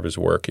radial nerve is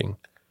working.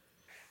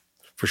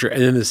 For sure.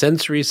 And then the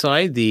sensory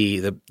side,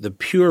 the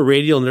pure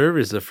radial nerve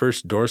is the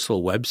first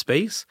dorsal web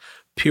space.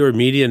 Pure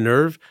median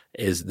nerve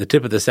is the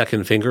tip of the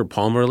second finger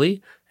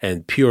palmarly,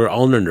 and pure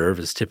ulnar nerve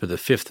is tip of the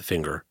fifth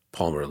finger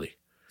palmarly.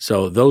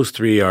 So those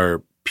three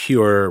are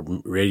pure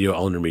radio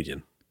ulnar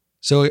median.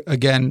 So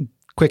again,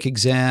 quick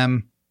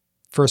exam,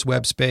 first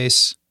web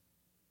space,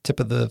 tip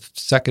of the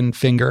second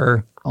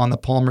finger on the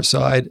palmar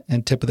side,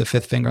 and tip of the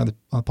fifth finger on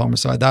the palmar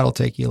side. That'll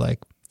take you like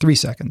 3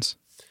 seconds.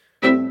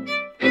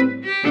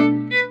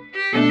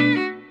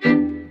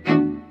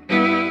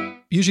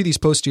 Usually these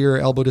posterior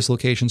elbow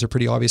dislocations are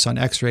pretty obvious on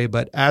x-ray,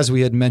 but as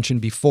we had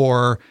mentioned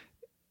before,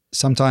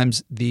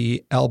 sometimes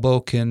the elbow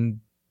can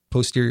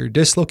posterior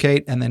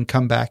dislocate and then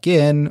come back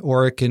in,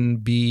 or it can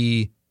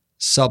be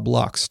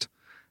subluxed.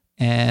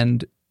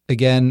 And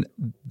again,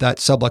 that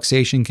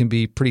subluxation can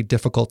be pretty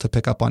difficult to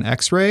pick up on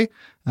x-ray.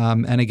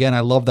 And again,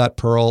 I love that,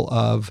 Pearl,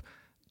 of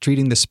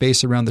treating the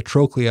space around the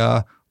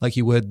trochlea like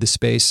you would the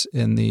space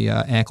in the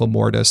ankle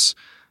mortise,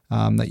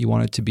 that you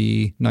want it to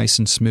be nice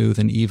and smooth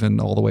and even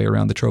all the way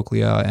around the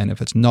trochlea. And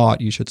if it's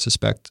not, you should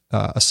suspect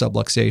a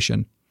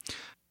subluxation.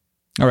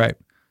 All right.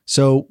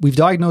 So we've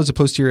diagnosed a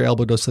posterior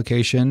elbow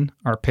dislocation.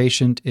 Our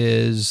patient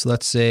is,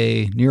 let's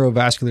say,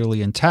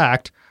 neurovascularly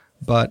intact,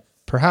 but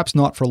perhaps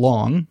not for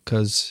long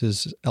because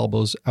his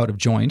elbow's out of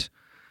joint.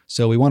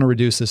 So we want to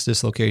reduce this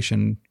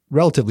dislocation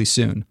relatively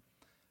soon.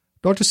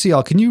 Dr.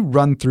 Cial, can you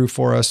run through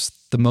for us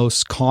the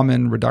most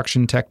common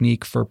reduction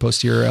technique for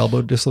posterior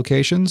elbow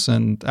dislocations?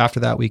 And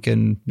after that, we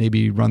can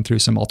maybe run through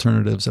some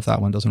alternatives if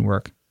that one doesn't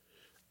work.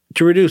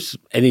 To reduce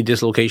any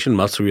dislocation,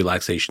 muscle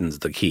relaxation is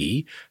the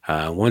key.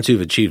 Once you've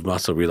achieved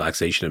muscle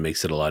relaxation, it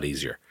makes it a lot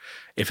easier.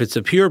 If it's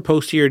a pure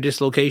posterior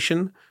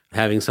dislocation,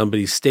 having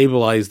somebody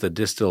stabilize the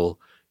distal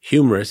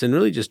humerus, and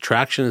really just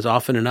traction is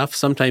often enough.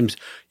 Sometimes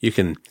you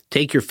can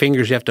take your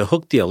fingers, you have to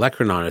hook the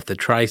olecranon if the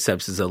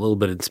triceps is a little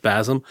bit in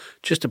spasm,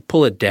 just to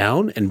pull it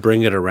down and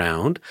bring it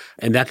around,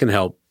 and that can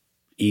help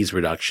ease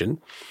reduction.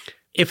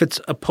 If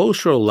it's a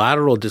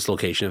posterolateral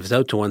dislocation, if it's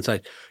out to one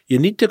side, you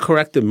need to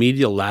correct the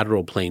medial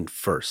lateral plane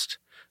first.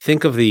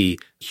 Think of the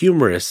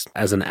humerus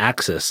as an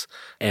axis,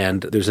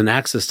 and there's an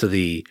axis to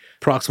the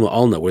proximal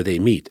ulna where they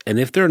meet. And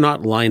if they're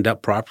not lined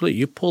up properly,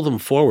 you pull them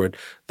forward,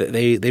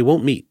 they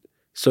won't meet.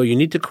 So you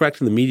need to correct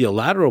in the medial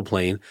lateral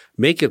plane,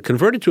 make it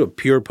convert it to a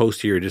pure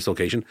posterior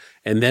dislocation,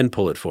 and then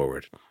pull it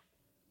forward.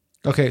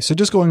 Okay, so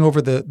just going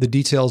over the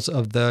details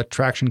of the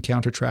traction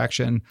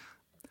countertraction.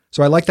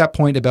 So I like that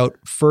point about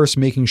first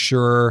making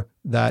sure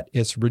that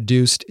it's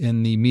reduced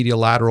in the medial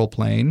lateral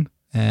plane.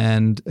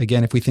 And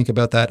again, if we think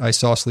about that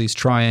isosceles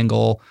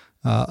triangle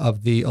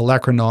of the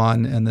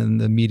olecranon and then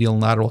the medial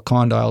and lateral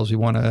condyles, we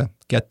want to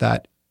get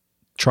that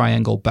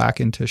triangle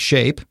back into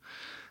shape.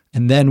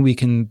 And then we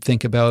can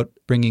think about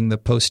bringing the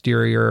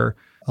posterior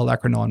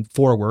olecranon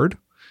forward.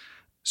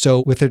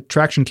 So with a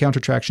traction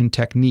countertraction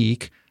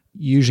technique,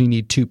 you usually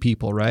need 2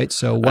 people, right?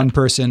 So one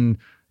person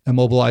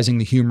immobilizing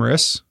the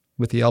humerus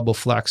with the elbow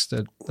flexed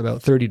at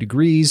about 30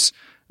 degrees.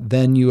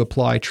 Then you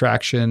apply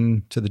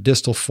traction to the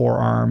distal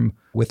forearm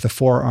with the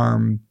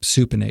forearm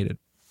supinated.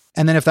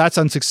 And then if that's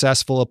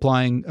unsuccessful,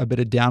 applying a bit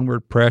of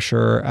downward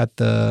pressure at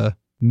the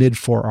mid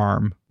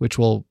forearm, which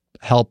will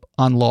help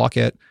unlock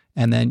it.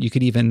 And then you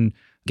could even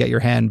get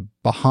your hand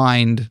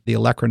behind the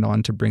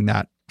olecranon to bring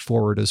that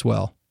forward as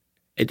well.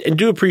 And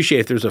do appreciate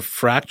if there's a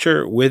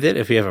fracture with it,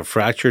 if you have a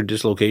fractured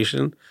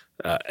dislocation,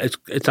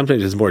 it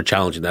sometimes is more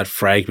challenging. That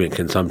fragment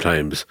can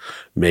sometimes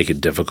make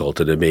it difficult,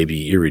 and it may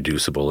be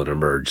irreducible and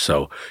emerge.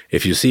 So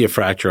if you see a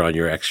fracture on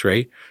your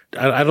x-ray,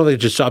 I don't think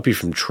it should stop you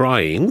from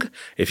trying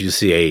if you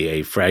see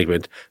a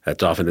fragment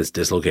that's often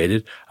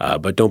dislocated,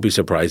 but don't be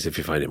surprised if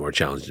you find it more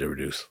challenging to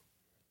reduce.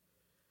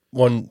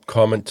 One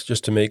comment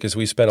just to make is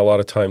we spent a lot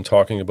of time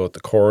talking about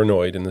the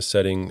coronoid in the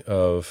setting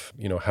of,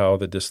 how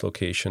the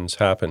dislocations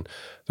happen.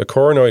 The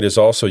coronoid is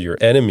also your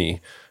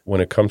enemy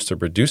when it comes to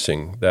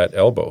reducing that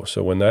elbow.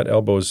 So when that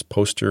elbow is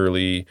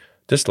posteriorly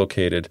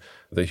dislocated,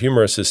 the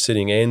humerus is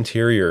sitting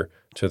anterior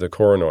to the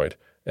coronoid,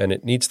 and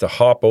it needs to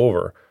hop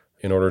over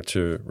in order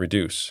to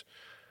reduce.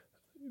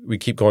 We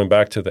keep going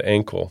back to the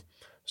ankle.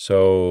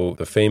 So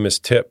the famous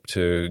tip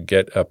to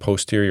get a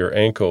posterior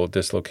ankle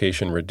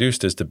dislocation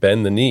reduced is to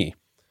bend the knee.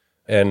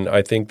 And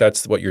I think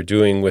that's what you're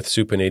doing with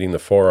supinating the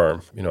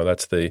forearm.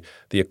 That's the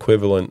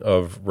equivalent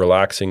of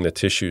relaxing the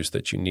tissues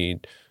that you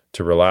need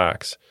to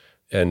relax.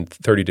 And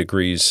 30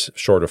 degrees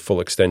short of full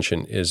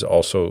extension is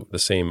also the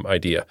same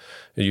idea.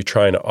 You're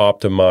trying to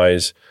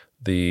optimize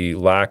the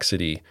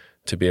laxity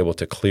to be able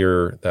to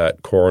clear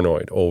that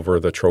coronoid over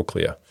the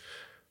trochlea.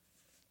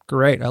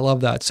 Great. I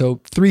love that.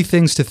 So 3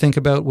 things to think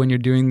about when you're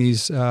doing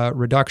these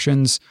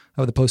reductions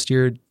of the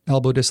posterior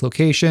elbow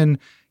dislocation.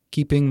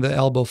 keeping the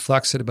elbow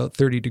flexed at about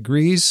 30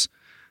 degrees,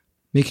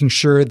 making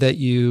sure that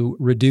you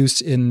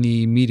reduce in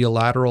the medial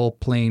lateral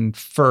plane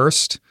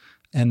first,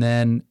 and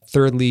then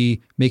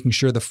thirdly, making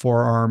sure the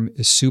forearm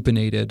is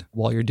supinated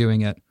while you're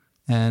doing it.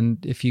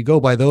 And if you go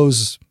by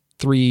those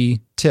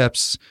 3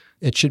 tips,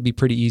 it should be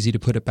pretty easy to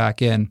put it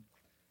back in.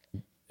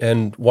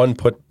 And one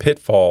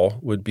pitfall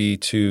would be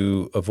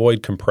to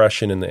avoid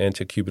compression in the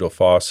antecubital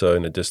fossa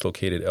in a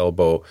dislocated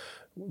elbow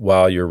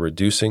while you're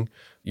reducing.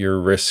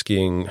 You're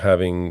risking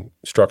having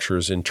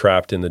structures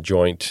entrapped in the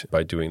joint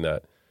by doing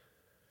that.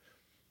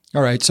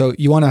 All right. So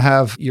you want to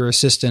have your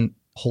assistant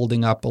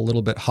holding up a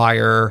little bit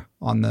higher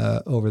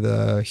over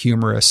the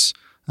humerus.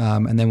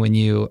 And then when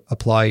you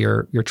apply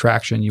your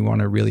traction, you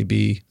want to really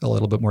be a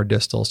little bit more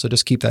distal. So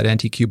just keep that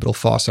antecubital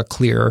fossa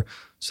clear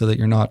so that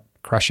you're not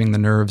crushing the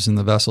nerves and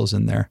the vessels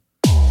in there.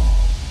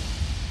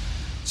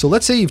 So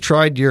let's say you've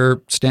tried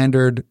your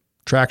standard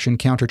traction,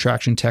 counter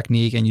traction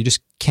technique, and you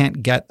just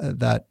can't get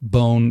that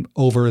bone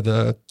over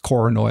the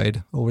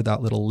coronoid, over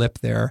that little lip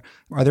there.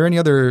 Are there any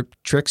other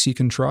tricks you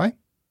can try?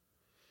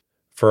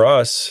 For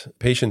us,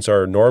 patients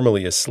are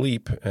normally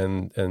asleep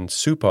and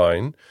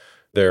supine.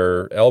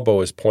 Their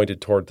elbow is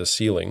pointed toward the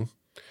ceiling.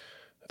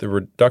 The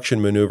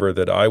reduction maneuver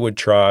that I would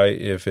try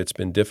if it's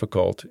been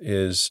difficult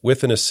is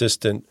with an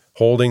assistant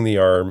holding the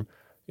arm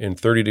in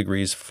 30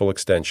 degrees full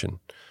extension,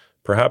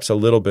 perhaps a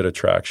little bit of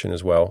traction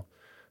as well.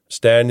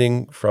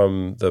 Standing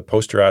from the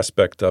posterior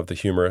aspect of the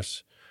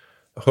humerus,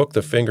 hook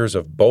the fingers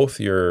of both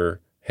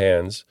your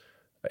hands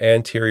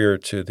anterior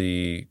to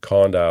the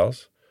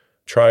condyles,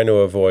 trying to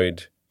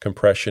avoid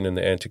compression in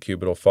the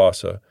antecubital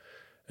fossa,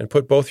 and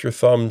put both your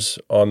thumbs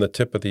on the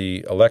tip of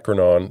the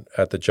olecranon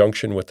at the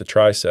junction with the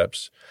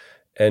triceps,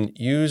 and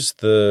use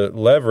the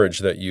leverage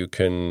that you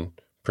can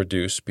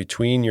produce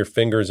between your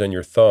fingers and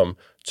your thumb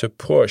to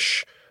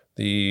push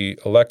the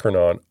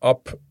olecranon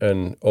up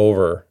and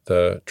over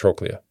the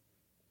trochlea.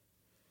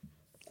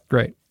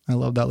 Great. I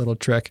love that little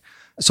trick.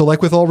 So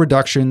like with all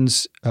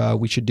reductions,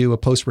 we should do a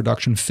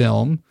post-reduction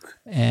film.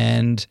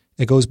 And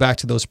it goes back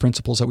to those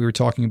principles that we were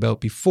talking about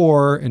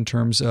before in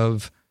terms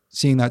of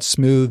seeing that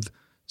smooth,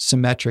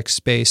 symmetric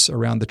space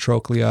around the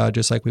trochlea,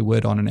 just like we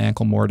would on an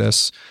ankle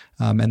mortise,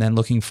 and then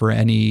looking for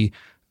any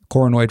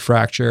coronoid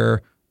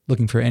fracture,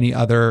 looking for any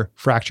other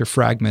fracture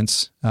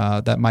fragments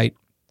that might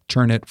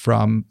turn it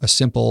from a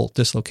simple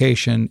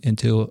dislocation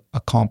into a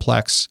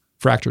complex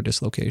fracture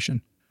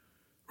dislocation.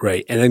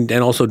 Right. And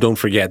then also don't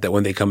forget that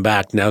when they come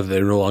back, now that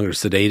they're no longer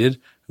sedated,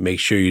 make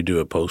sure you do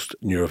a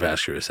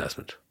post-neurovascular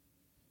assessment.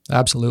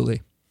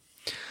 Absolutely.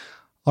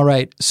 All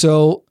right.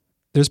 So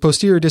there's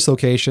posterior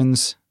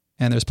dislocations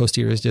and there's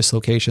posterior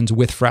dislocations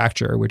with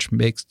fracture,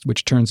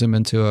 which turns them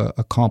into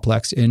a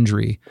complex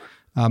injury.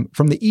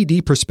 From the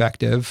ED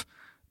perspective,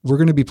 we're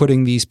going to be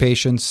putting these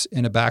patients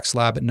in a back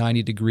slab at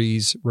 90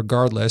 degrees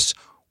regardless.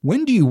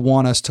 When do you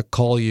want us to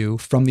call you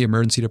from the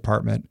emergency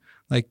department?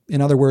 Like, in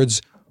other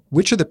words,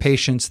 which are the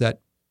patients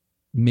that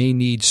may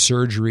need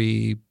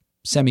surgery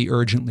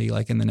semi-urgently,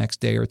 like in the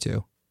next day or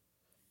two?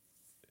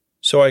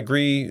 So I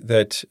agree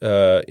that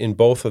in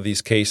both of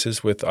these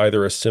cases, with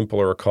either a simple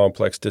or a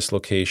complex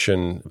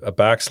dislocation, a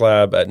back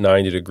slab at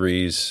 90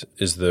 degrees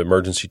is the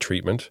emergency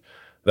treatment.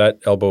 That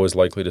elbow is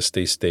likely to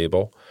stay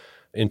stable.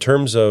 In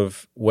terms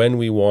of when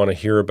we want to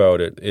hear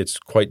about it, it's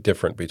quite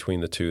different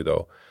between the two,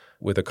 though.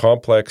 With a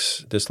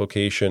complex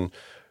dislocation,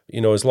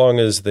 as long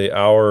as the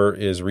hour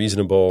is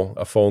reasonable,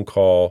 a phone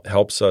call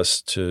helps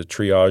us to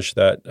triage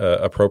that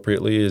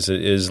appropriately, as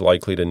it is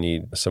likely to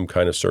need some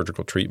kind of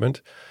surgical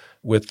treatment.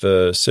 With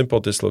the simple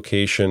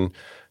dislocation,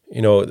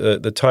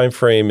 the time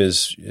frame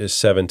is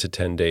 7 to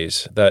 10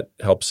 days. That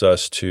helps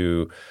us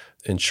to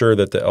ensure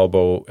that the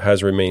elbow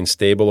has remained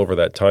stable over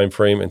that time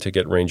frame and to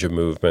get range of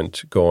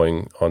movement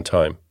going on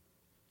time.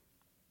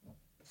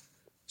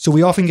 So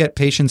we often get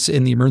patients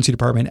in the emergency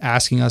department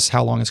asking us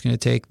how long it's going to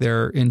take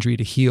their injury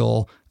to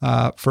heal.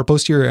 For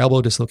posterior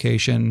elbow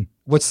dislocation,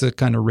 what's the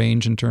kind of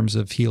range in terms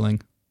of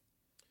healing?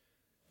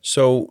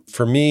 So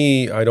for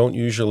me, I don't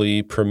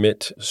usually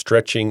permit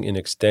stretching and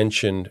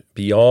extension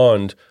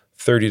beyond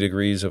 30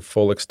 degrees of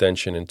full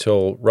extension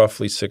until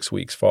roughly 6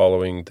 weeks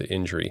following the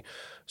injury.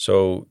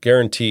 So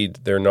guaranteed,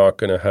 they're not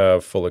going to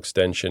have full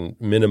extension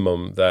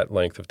minimum that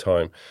length of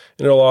time.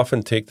 And it'll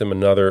often take them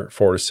another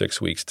 4 to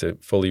 6 weeks to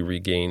fully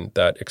regain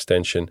that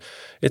extension.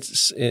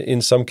 It's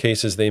in some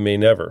cases, they may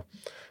never,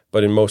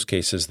 but in most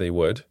cases, they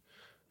would.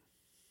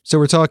 So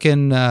we're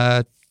talking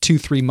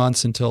 2-3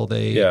 months until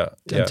they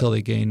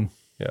gain.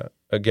 Yeah.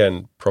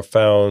 Again,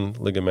 profound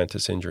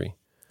ligamentous injury.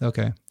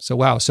 Okay. So,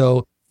 wow.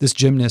 So this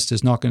gymnast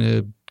is not going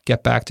to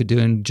get back to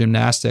doing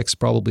gymnastics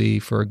probably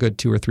for a good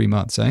 2 or 3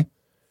 months, eh?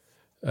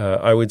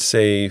 I would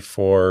say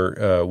for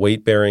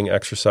weight-bearing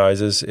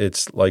exercises,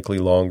 it's likely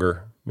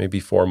longer, maybe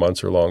 4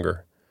 months or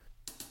longer.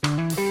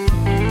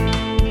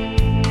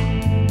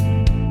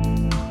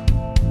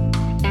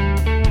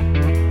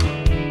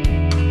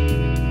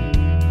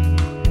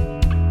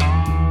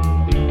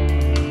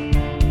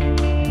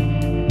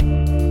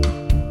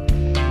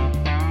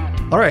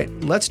 All right,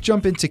 let's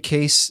jump into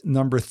case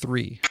number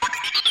 3.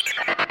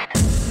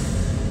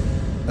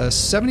 a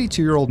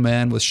 72-year-old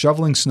man was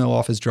shoveling snow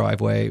off his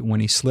driveway when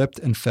he slipped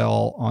and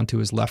fell onto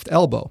his left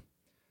elbow.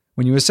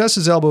 When you assess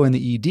his elbow in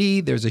the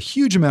ED, there's a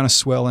huge amount of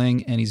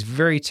swelling and he's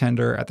very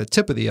tender at the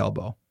tip of the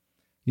elbow.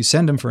 You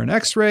send him for an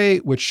x-ray,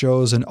 which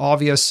shows an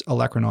obvious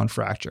olecranon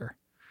fracture.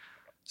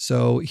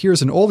 So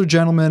here's an older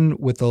gentleman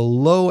with a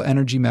low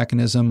energy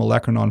mechanism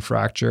olecranon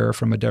fracture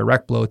from a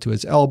direct blow to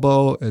his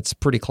elbow. It's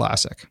pretty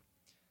classic.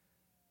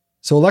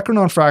 So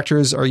olecranon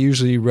fractures are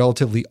usually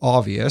relatively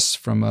obvious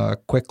from a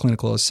quick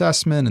clinical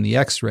assessment and the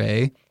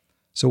x-ray.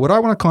 So what I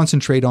want to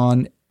concentrate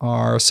on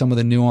are some of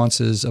the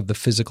nuances of the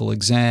physical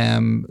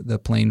exam, the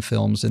plain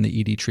films, and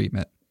the ED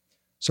treatment.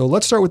 So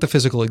let's start with the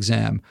physical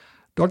exam.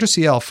 Dr.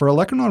 Ciel, for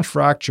olecranon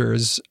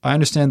fractures, I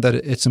understand that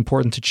it's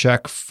important to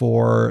check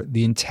for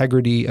the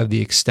integrity of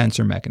the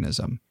extensor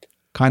mechanism,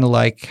 kind of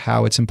like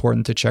how it's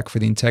important to check for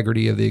the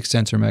integrity of the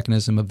extensor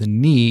mechanism of the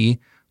knee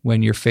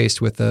when you're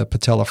faced with a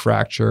patella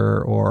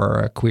fracture or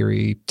a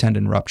query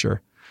tendon rupture.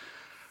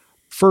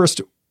 First,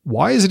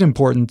 why is it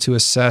important to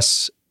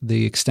assess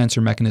the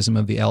extensor mechanism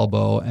of the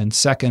elbow? And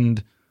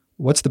second,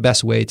 what's the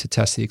best way to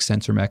test the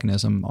extensor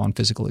mechanism on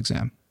physical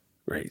exam?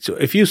 Right. So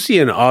if you see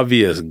an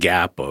obvious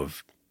gap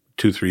of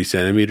 2-3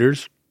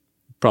 centimeters,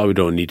 probably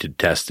don't need to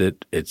test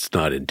it. It's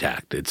not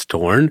intact. It's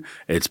torn.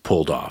 It's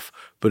pulled off.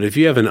 But if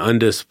you have an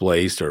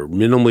undisplaced or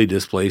minimally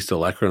displaced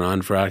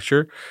olecranon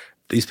fracture,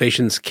 these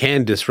patients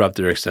can disrupt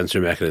their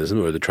extensor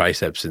mechanism or the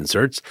triceps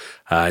inserts,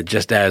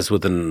 just as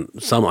with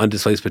some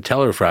undisplaced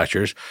patellar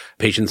fractures,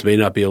 patients may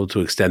not be able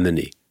to extend the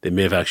knee. They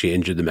may have actually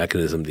injured the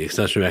mechanism, the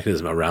extensor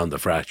mechanism around the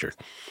fracture.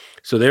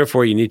 So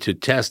therefore, you need to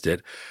test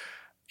it.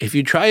 If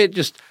you try it,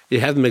 you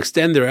have them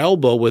extend their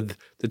elbow with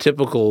the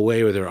typical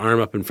way with their arm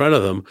up in front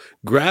of them,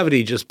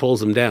 gravity just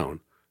pulls them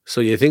down.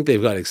 So you think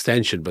they've got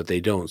extension, but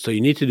they don't. So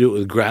you need to do it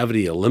with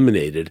gravity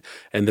eliminated.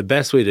 And the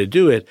best way to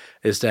do it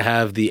is to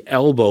have the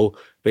elbow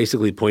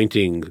basically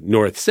pointing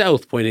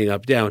north-south, pointing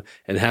up-down,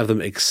 and have them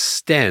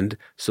extend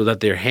so that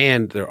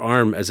their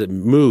arm, as it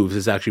moves,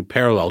 is actually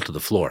parallel to the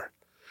floor.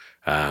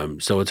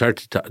 So it's hard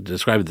to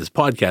describe in this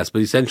podcast,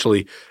 but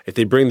essentially, if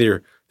they bring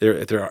their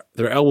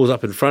elbows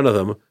up in front of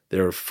them,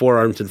 their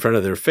forearms in front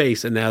of their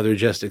face, and now they're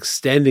just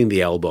extending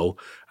the elbow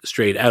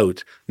straight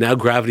out, now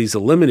gravity's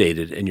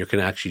eliminated, and you can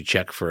actually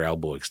check for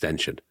elbow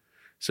extension.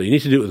 So you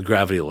need to do it with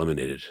gravity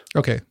eliminated.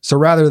 Okay, so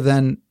rather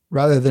than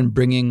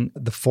bringing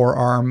the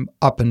forearm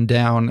up and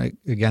down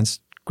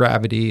against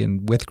gravity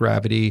and with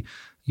gravity,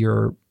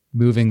 you're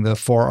moving the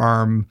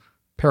forearm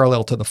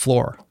parallel to the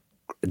floor.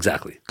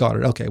 Exactly. Got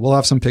it. Okay, we'll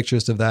have some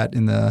pictures of that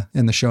in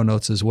the show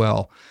notes as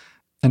well.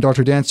 And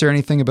Dr. Dancer,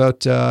 anything about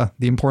the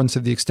importance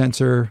of the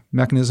extensor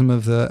mechanism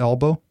of the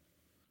elbow?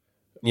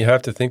 You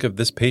have to think of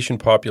this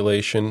patient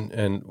population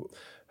and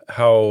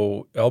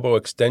how elbow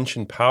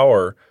extension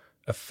power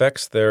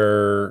affects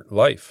their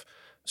life.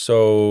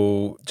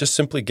 So just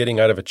simply getting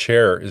out of a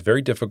chair is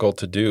very difficult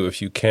to do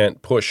if you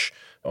can't push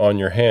on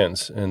your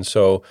hands. And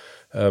so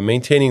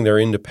maintaining their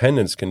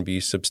independence can be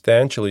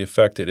substantially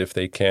affected if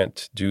they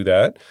can't do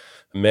that.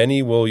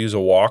 Many will use a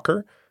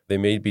walker. They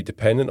may be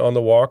dependent on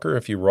the walker.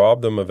 If you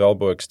rob them of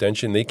elbow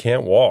extension, they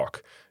can't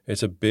walk.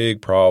 It's a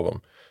big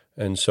problem.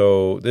 And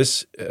so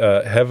this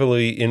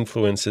heavily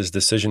influences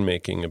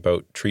decision-making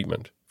about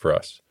treatment for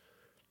us.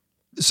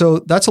 So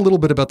that's a little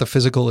bit about the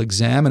physical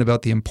exam and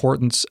about the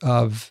importance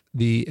of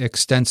the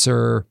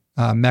extensor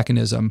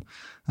mechanism.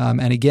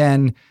 And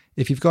again,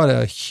 if you've got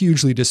a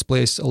hugely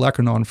displaced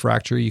olecranon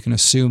fracture, you can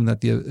assume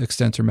that the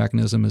extensor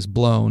mechanism is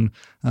blown.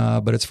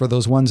 But it's for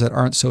those ones that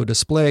aren't so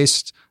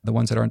displaced, the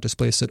ones that aren't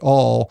displaced at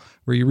all,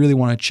 where you really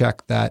want to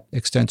check that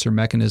extensor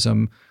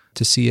mechanism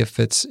to see if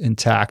it's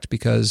intact,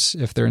 because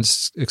if their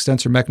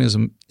extensor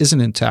mechanism isn't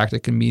intact,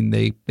 it can mean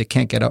they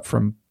can't get up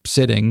from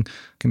sitting,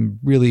 can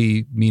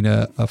really mean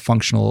a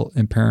functional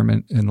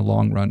impairment in the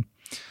long run.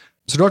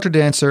 So Dr.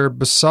 Dancer,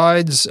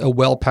 besides a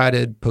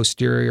well-padded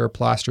posterior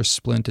plaster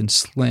splint and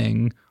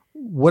sling,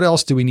 what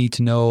else do we need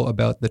to know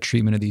about the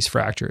treatment of these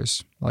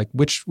fractures? Like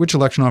which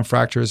olecranon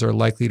fractures are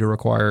likely to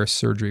require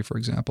surgery, for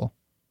example?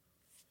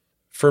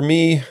 For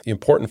me, the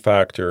important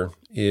factor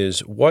is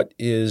what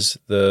is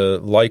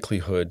the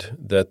likelihood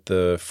that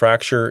the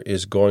fracture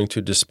is going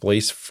to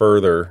displace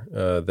further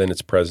than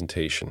its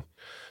presentation.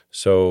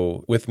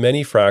 So with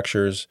many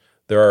fractures,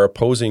 there are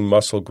opposing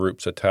muscle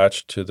groups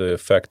attached to the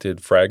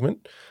affected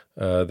fragment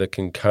that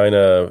can kind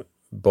of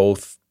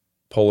both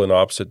pull in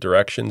opposite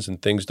directions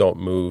and things don't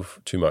move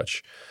too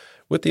much.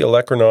 With the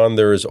olecranon,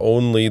 there is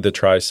only the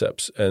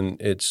triceps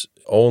and it's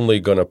only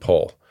going to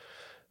pull.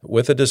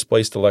 With a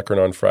displaced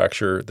olecranon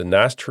fracture, the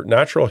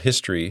natural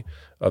history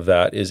of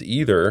that is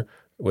either,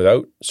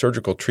 without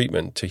surgical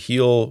treatment, to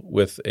heal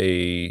with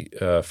a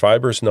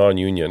fibrous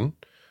non-union,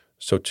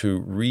 so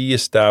to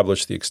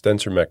reestablish the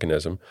extensor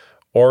mechanism,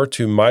 or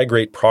to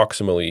migrate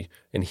proximally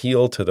and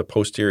heal to the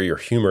posterior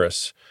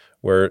humerus,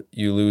 where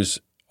you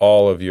lose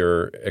all of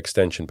your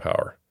extension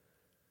power.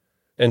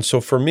 And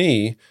so for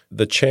me,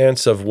 the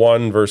chance of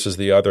one versus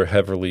the other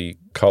heavily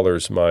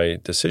colors my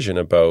decision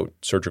about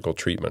surgical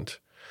treatment.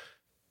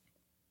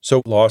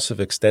 So loss of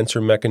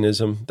extensor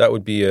mechanism, that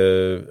would be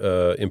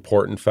a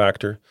important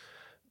factor.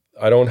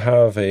 I don't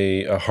have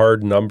a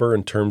hard number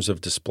in terms of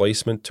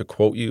displacement to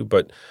quote you,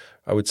 but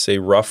I would say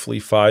roughly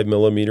 5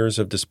 millimeters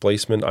of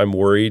displacement. I'm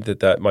worried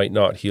that might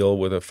not heal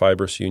with a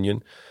fibrous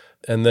union.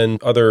 And then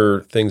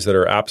other things that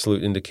are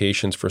absolute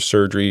indications for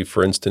surgery,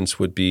 for instance,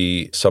 would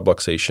be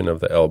subluxation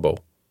of the elbow.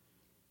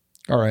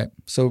 All right.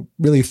 So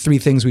really 3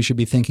 things we should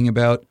be thinking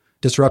about: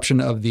 disruption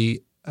of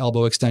the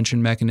elbow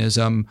extension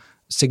mechanism,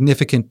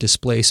 significant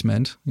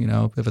displacement.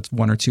 If it's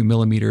 1 or 2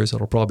 millimeters,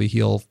 it'll probably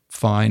heal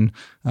fine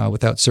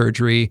without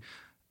surgery.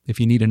 If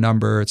you need a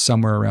number, it's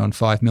somewhere around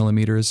 5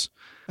 millimeters.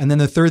 And then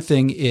the third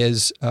thing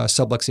is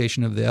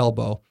subluxation of the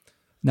elbow.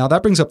 Now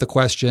that brings up the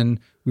question,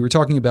 we were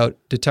talking about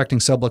detecting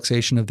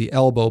subluxation of the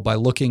elbow by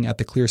looking at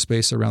the clear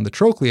space around the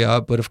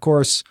trochlea, but of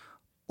course,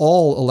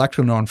 all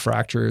olecranon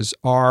fractures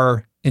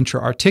are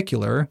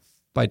intra-articular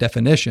by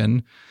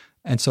definition,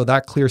 and so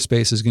that clear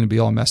space is going to be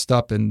all messed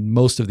up in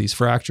most of these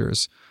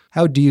fractures.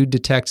 How do you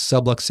detect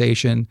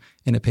subluxation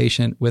in a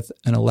patient with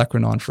an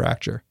olecranon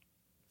fracture?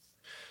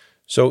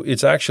 So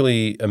it's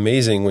actually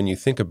amazing when you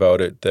think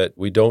about it that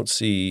we don't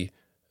see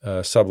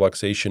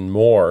subluxation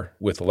more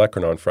with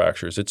olecranon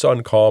fractures. It's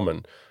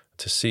uncommon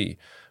to see,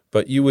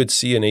 but you would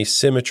see an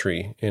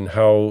asymmetry in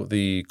how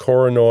the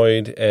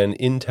coronoid and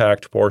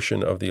intact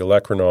portion of the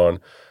olecranon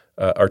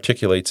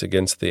articulates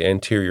against the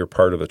anterior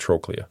part of the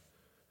trochlea.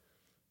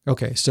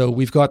 Okay, so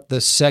we've got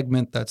the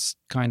segment that's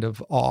kind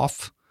of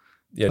off.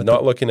 Yeah,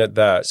 not looking at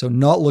that. So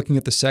not looking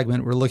at the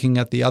segment, we're looking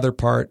at the other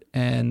part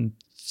and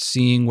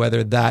seeing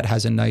whether that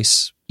has a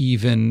nice,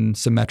 even,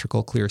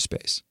 symmetrical clear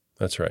space.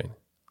 That's right.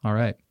 All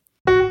right.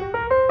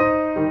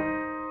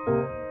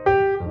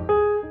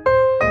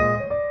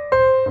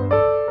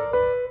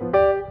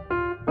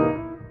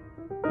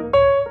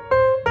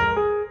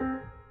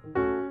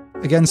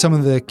 Again, some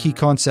of the key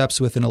concepts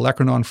with an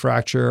olecranon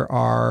fracture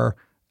are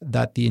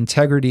that the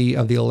integrity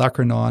of the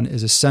olecranon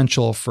is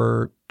essential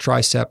for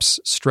triceps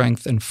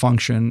strength and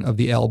function of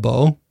the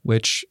elbow,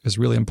 which is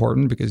really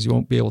important because you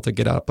won't be able to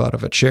get up out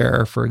of a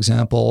chair, for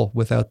example,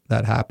 without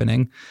that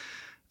happening.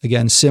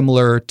 Again,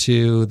 similar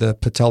to the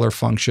patellar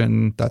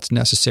function that's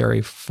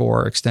necessary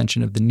for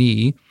extension of the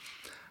knee,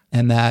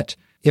 and that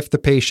if the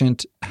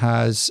patient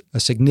has a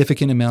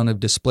significant amount of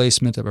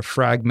displacement of a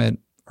fragment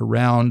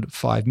around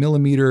 5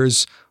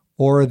 millimeters,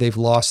 or they've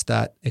lost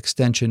that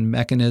extension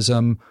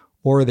mechanism,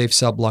 or they've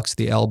subluxed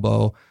the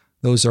elbow,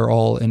 those are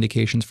all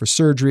indications for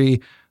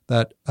surgery,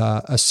 that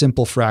a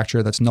simple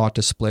fracture that's not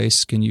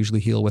displaced can usually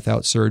heal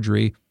without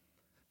surgery.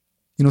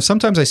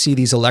 Sometimes I see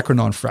these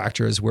olecranon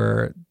fractures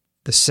where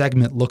the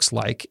segment looks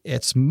like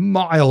it's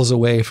miles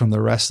away from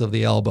the rest of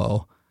the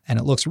elbow, and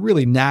it looks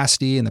really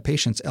nasty, and the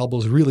patient's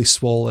elbow's really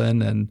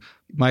swollen, and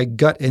my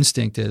gut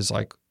instinct is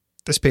like,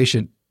 this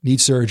patient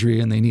needs surgery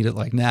and they need it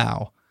like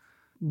now.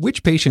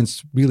 Which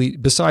patients really,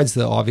 besides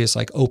the obvious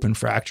like open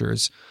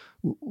fractures,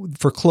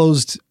 for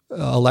closed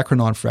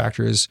olecranon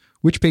fractures,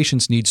 which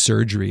patients need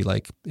surgery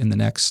like in the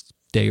next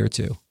day or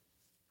two?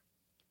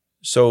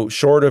 So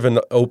short of an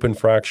open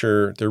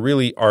fracture, there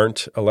really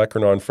aren't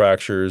olecranon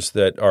fractures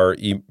that are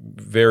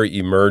very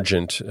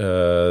emergent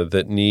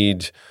that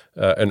need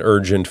an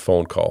urgent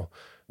phone call.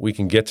 We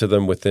can get to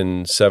them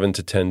within 7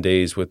 to 10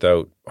 days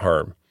without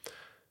harm.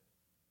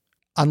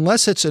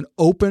 Unless it's an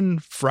open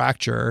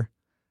fracture,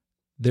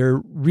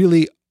 there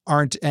really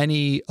aren't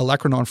any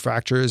olecranon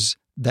fractures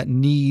that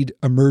need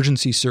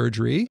emergency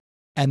surgery,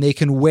 and they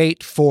can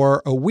wait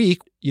for a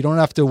week. You don't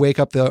have to wake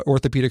up the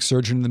orthopedic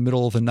surgeon in the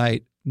middle of the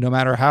night, no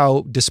matter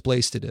how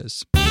displaced it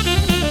is.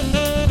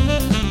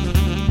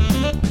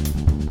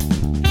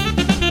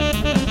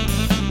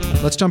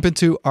 Let's jump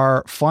into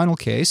our final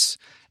case.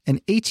 An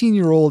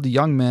 18-year-old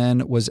young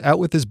man was out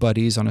with his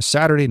buddies on a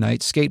Saturday night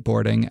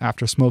skateboarding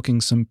after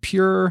smoking some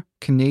pure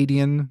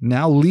Canadian,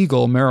 now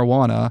legal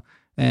marijuana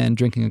and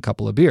drinking a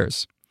couple of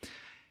beers.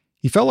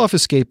 He fell off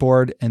his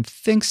skateboard and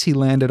thinks he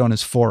landed on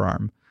his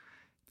forearm.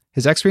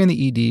 His x-ray in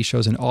the ED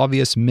shows an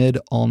obvious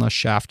mid-ulna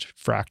shaft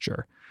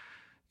fracture.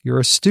 Your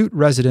astute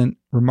resident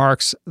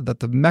remarks that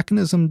the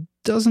mechanism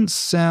doesn't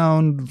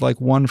sound like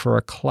one for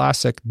a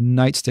classic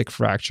nightstick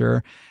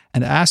fracture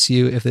and asks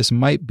you if this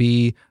might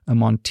be a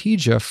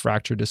Monteggia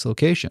fracture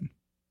dislocation.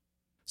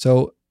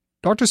 So,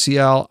 Dr.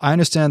 Cial, I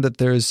understand that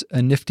there's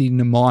a nifty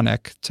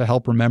mnemonic to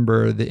help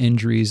remember the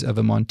injuries of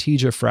a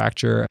Monteggia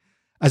fracture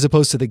as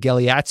opposed to the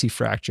Galeazzi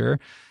fracture.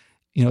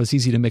 It's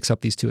easy to mix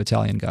up these two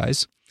Italian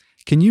guys.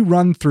 Can you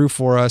run through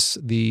for us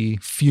the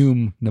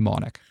Fiume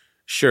mnemonic?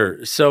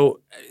 Sure. So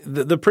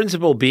the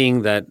principle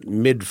being that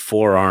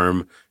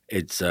mid-forearm,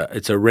 it's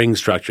a ring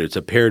structure. It's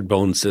a paired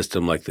bone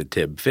system like the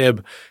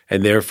tib-fib,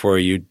 and therefore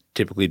you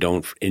typically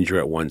don't injure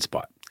at one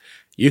spot.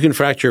 You can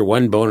fracture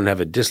one bone and have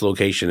a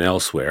dislocation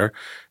elsewhere,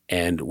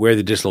 and where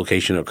the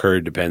dislocation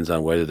occurred depends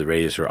on whether the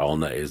radius or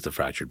ulna is the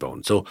fractured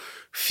bone. So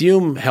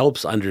Fiume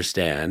helps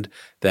understand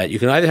that you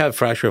can either have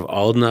fracture of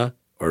ulna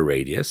or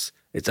radius.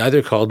 It's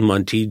either called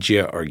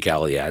Monteggia or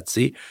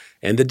Galeazzi,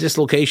 and the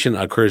dislocation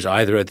occurs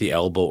either at the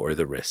elbow or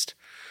the wrist.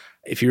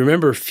 If you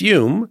remember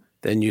Fiume,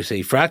 then you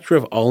say fracture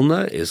of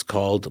ulna is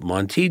called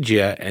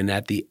Montegia, and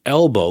at the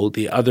elbow,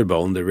 the other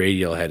bone, the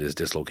radial head is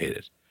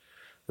dislocated.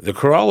 The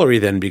corollary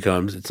then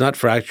becomes, it's not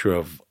fracture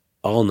of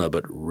ulna,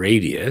 but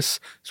radius.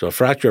 So a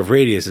fracture of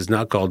radius is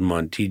not called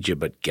Montegia,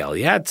 but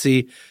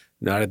Galeazzi,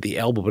 not at the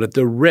elbow, but at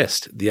the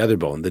wrist, the other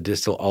bone, the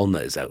distal ulna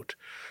is out.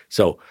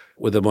 So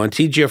with a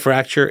Montegia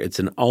fracture, it's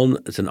an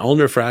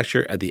ulnar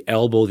fracture. At the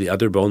elbow, the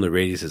other bone, the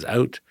radius is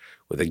out.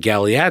 With a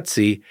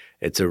Galeazzi,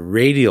 it's a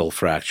radial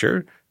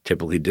fracture,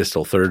 typically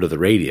distal third of the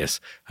radius,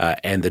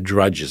 and the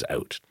drudge is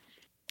out.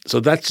 So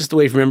that's just the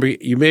way to remember.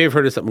 You may have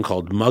heard of something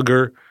called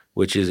Mugger,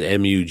 which is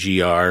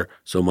M-U-G-R.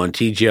 So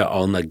Montegia,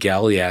 ulna,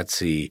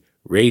 Galeazzi,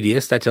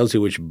 radius. That tells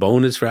you which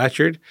bone is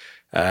fractured.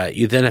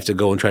 You then have to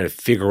go and try to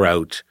figure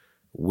out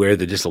where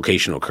the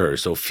dislocation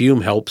occurs. So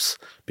Fume helps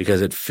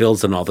because it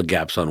fills in all the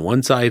gaps on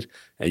one side,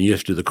 and you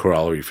have to do the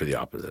corollary for the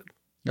opposite.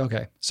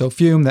 Okay. So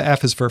Fume, the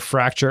F is for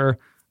fracture,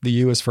 the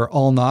U is for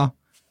ulna,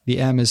 the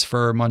M is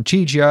for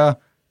Montegia,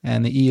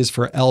 and the E is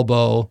for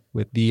elbow,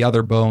 with the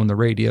other bone, the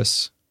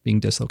radius, being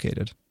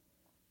dislocated.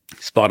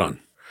 Spot on.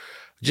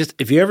 Just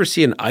if you ever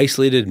see an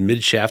isolated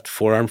mid-shaft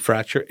forearm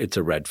fracture, it's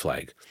a red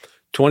flag.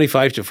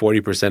 25 to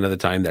 40% of the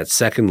time, that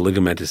second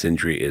ligamentous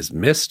injury is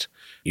missed.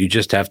 You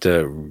just have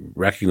to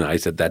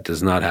recognize that that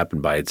does not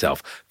happen by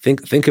itself.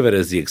 Think of it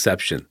as the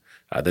exception.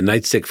 The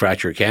nightstick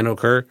fracture can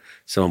occur.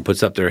 Someone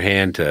puts up their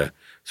hand to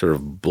sort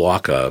of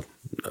block a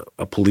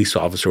police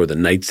officer with a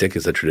nightstick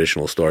is a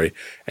traditional story,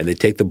 and they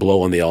take the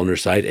blow on the ulnar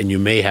side, and you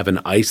may have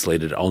an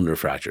isolated ulnar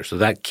fracture. So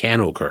that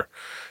can occur.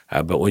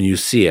 But when you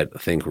see it,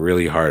 think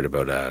really hard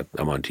about a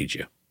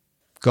Montegia.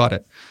 Got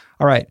it.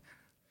 All right.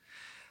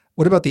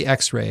 What about the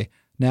X-ray?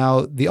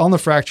 Now, the ulnar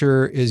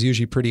fracture is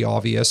usually pretty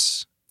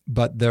obvious,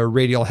 but the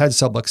radial head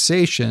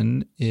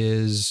subluxation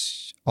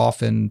is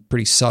often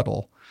pretty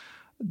subtle.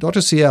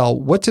 Dr. Ciel,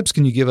 what tips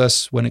can you give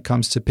us when it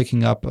comes to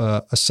picking up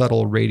a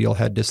subtle radial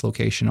head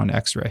dislocation on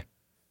X-ray?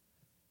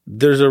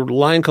 There's a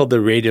line called the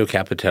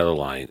radiocapitellar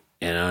line,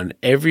 and on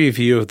every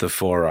view of the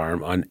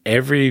forearm, on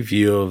every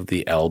view of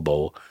the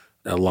elbow,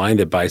 a line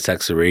that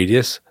bisects the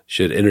radius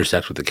should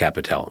intersect with the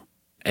capitellum.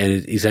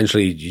 And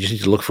essentially, you just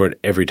need to look for it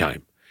every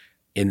time.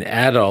 In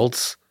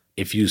adults,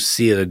 if you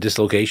see a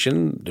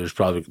dislocation, there's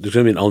going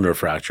to be an ulnar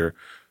fracture.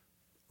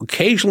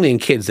 Occasionally in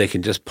kids, they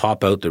can just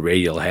pop out the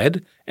radial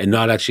head and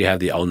not actually have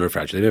the ulnar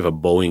fracture. They may have a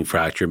bowing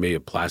fracture, maybe a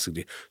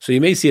plastic. So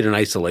you may see it in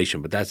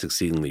isolation, but that's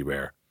exceedingly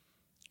rare.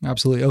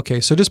 Absolutely.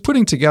 Okay. So just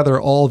putting together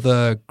all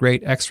the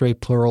great X-ray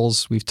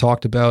plurals we've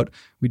talked about,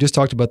 we just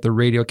talked about the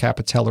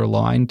radiocapitellar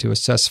line to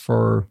assess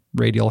for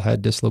radial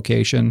head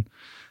dislocation.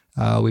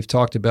 We've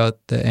talked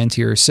about the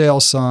anterior sail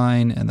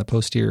sign and the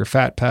posterior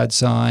fat pad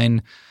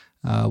sign.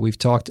 We've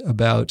talked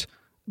about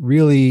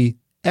really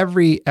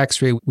every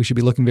X-ray, we should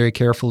be looking very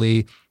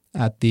carefully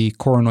at the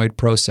coronoid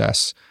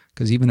process,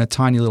 because even a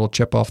tiny little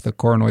chip off the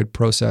coronoid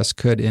process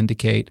could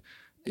indicate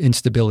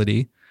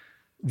instability.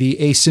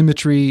 The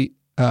asymmetry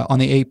on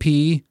the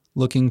AP,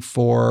 looking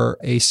for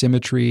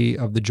asymmetry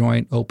of the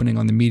joint opening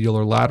on the medial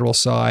or lateral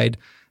side.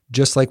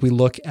 Just like we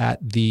look at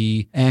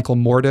the ankle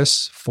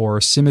mortise for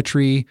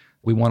symmetry,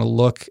 we want to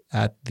look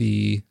at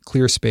the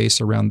clear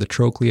space around the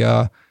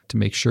trochlea to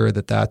make sure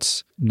that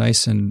that's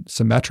nice and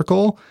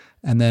symmetrical.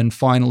 And then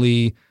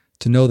finally,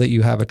 to know that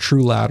you have a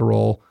true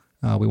lateral,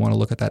 we want to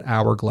look at that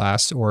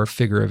hourglass or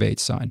figure of eight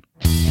sign.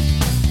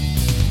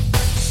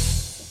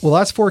 Well,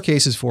 that's 4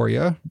 cases for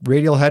you.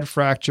 Radial head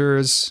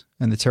fractures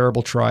and the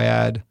terrible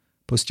triad,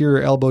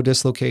 posterior elbow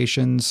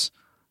dislocations,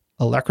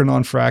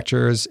 olecranon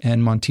fractures,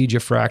 and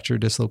Montegia fracture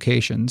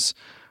dislocations.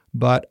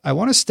 But I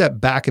want to step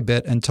back a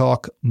bit and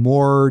talk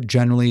more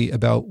generally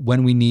about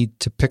when we need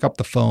to pick up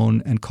the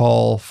phone and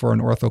call for an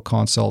ortho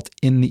consult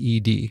in the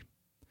ED.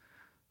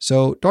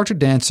 So, Dr.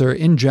 Dancer,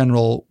 in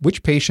general,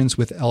 which patients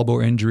with elbow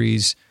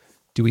injuries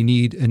do we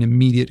need an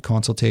immediate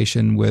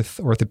consultation with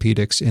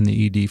orthopedics in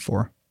the ED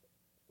for?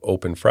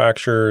 Open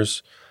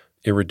fractures,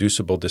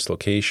 irreducible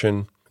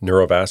dislocation,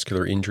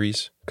 neurovascular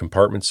injuries,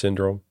 compartment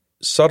syndrome,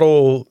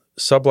 subtle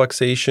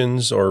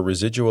subluxations or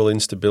residual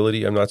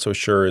instability. I'm not so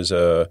sure is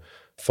a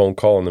phone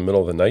call in the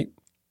middle of the night.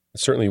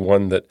 It's certainly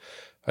one that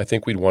I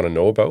think we'd want to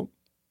know about.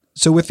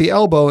 So with the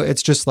elbow,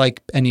 it's just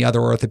like any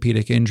other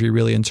orthopedic injury,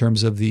 really, in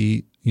terms of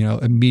the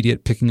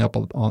immediate picking up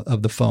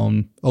of the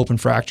phone, open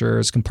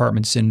fractures,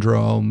 compartment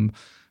syndrome,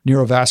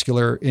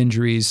 neurovascular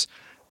injuries.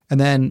 And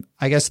then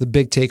I guess the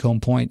big take-home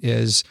point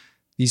is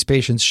these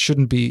patients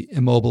shouldn't be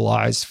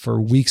immobilized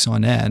for weeks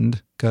on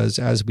end because,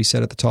 as we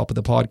said at the top of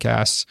the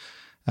podcast,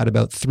 at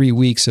about 3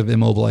 weeks of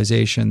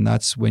immobilization,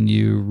 that's when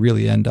you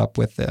really end up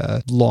with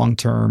a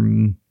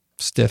long-term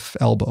stiff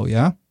elbow,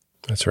 yeah?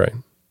 That's right.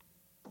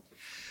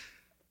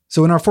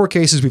 So in our 4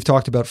 cases, we've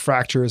talked about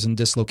fractures and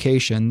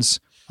dislocations,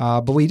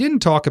 but we didn't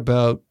talk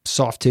about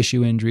soft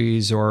tissue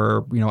injuries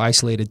or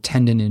isolated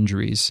tendon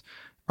injuries.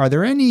 Are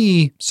there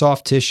any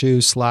soft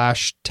tissue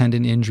 /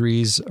 tendon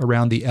injuries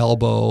around the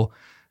elbow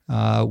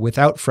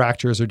without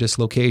fractures or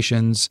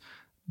dislocations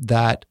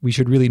that we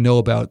should really know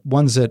about?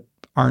 Ones that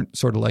aren't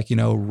sort of like,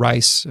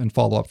 Rice and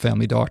follow-up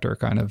family doctor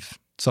kind of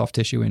soft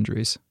tissue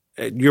injuries.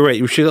 You're right.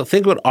 You should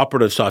think about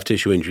operative soft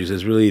tissue injuries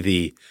as really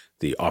the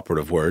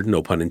operative word,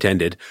 no pun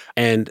intended.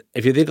 And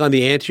if you think on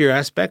the anterior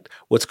aspect,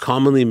 what's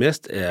commonly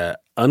missed,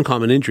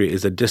 uncommon injury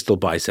is a distal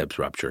biceps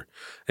rupture.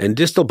 And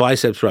distal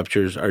biceps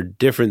ruptures are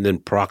different than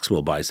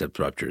proximal biceps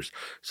ruptures.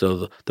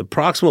 So the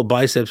proximal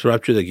biceps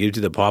rupture that gives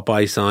you the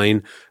Popeye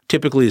sign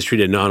typically is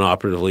treated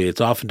non-operatively.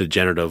 It's often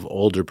degenerative,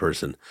 older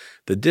person.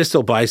 The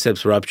distal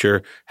biceps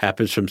rupture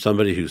happens from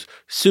somebody who's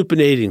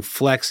supinating,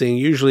 flexing,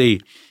 usually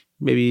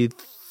maybe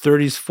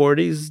 30s,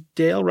 40s,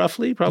 Dale,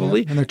 roughly,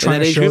 probably. Yeah, and they're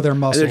trying to show their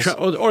muscles.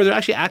 Or they're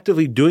actually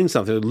actively doing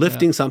something, they're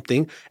lifting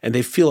something, and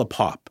they feel a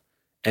pop,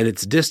 and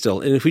it's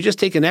distal. And if we just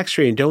take an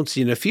x-ray and don't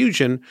see an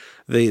effusion,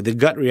 the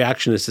gut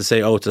reaction is to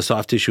say, oh, it's a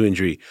soft tissue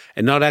injury,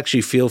 and not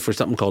actually feel for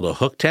something called a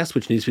hook test,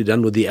 which needs to be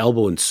done with the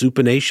elbow in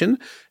supination,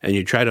 and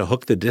you try to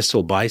hook the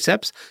distal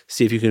biceps,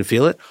 see if you can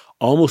feel it.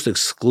 Almost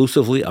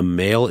exclusively a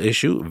male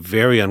issue,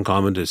 very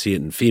uncommon to see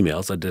it in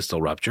females, a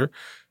distal rupture.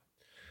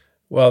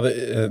 Well,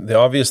 the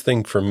obvious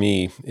thing for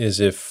me is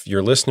if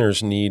your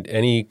listeners need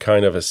any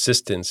kind of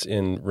assistance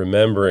in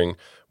remembering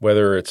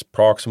whether it's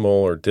proximal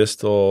or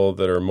distal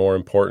that are more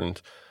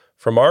important,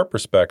 from our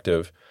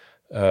perspective,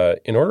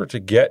 in order to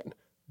get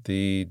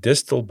the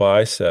distal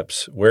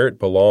biceps where it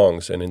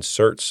belongs and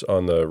inserts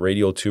on the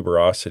radial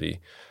tuberosity,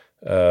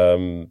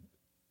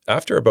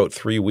 after about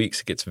 3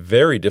 weeks, it gets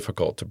very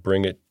difficult to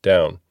bring it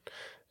down.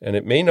 And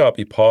it may not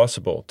be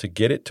possible to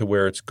get it to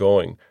where it's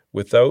going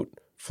without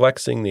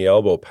flexing the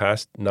elbow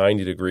past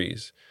 90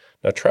 degrees.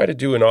 Now try to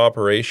do an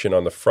operation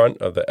on the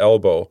front of the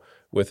elbow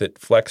with it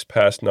flexed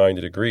past 90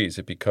 degrees.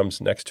 It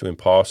becomes next to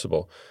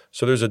impossible.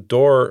 So there's a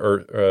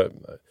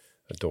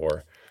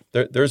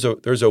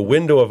there's a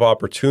window of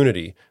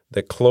opportunity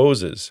that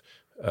closes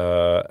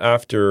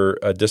after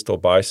a distal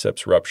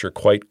biceps rupture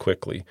quite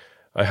quickly.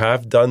 I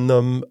have done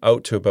them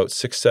out to about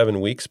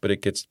 6-7 weeks, but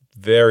it gets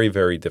very,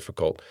 very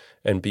difficult.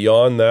 And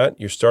beyond that,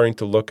 you're starting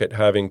to look at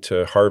having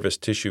to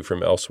harvest tissue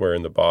from elsewhere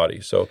in the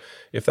body. So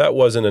if that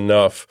wasn't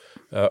enough,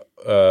 let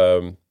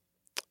me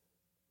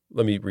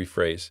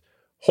rephrase.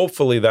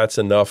 Hopefully that's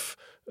enough.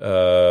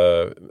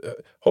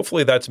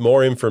 Hopefully that's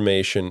more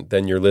information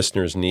than your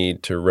listeners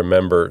need to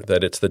remember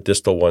that it's the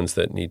distal ones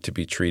that need to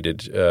be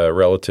treated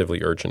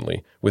relatively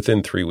urgently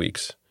within 3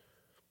 weeks.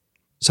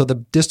 So the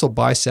distal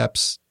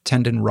biceps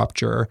tendon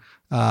rupture,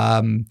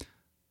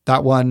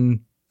 that one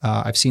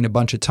I've seen a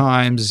bunch of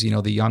times.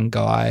 The young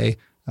guy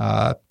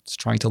is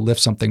trying to lift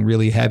something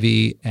really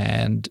heavy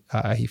and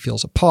he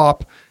feels a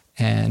pop.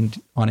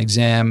 And on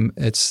exam,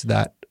 it's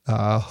that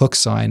hook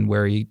sign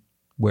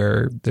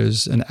where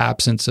there's an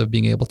absence of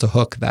being able to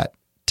hook that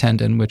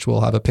tendon, which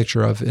we'll have a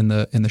picture of in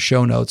the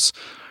show notes.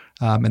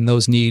 And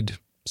those need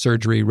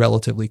surgery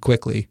relatively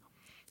quickly.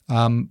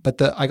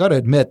 But I got to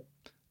admit,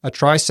 a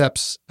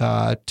triceps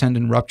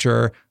tendon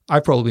rupture, I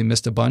probably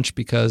missed a bunch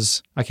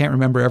because I can't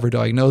remember ever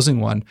diagnosing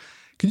one.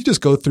 Could you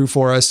just go through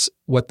for us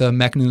what the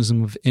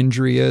mechanism of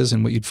injury is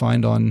and what you'd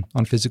find on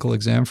physical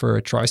exam for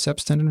a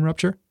triceps tendon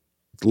rupture?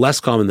 Less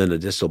common than a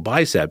distal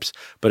biceps,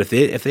 but if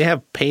they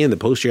have pain in the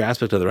posterior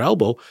aspect of their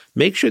elbow,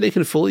 make sure they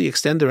can fully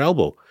extend their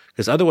elbow,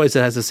 because otherwise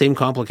it has the same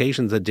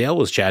complications that Dale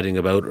was chatting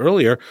about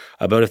earlier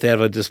about if they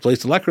have a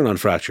displaced olecranon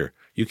fracture.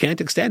 You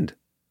can't extend.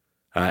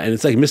 And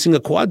it's like missing a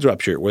quads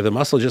rupture where the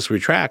muscle just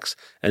retracts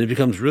and it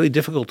becomes really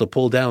difficult to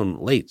pull down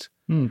late.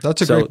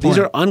 That's a great point. These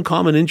are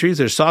uncommon injuries.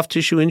 They're soft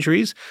tissue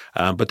injuries,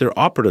 but they're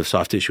operative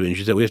soft tissue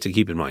injuries that we have to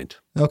keep in mind.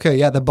 Okay,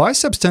 yeah. The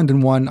biceps tendon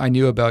one I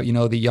knew about,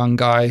 the young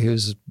guy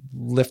who's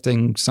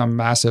lifting some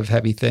massive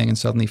heavy thing and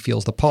suddenly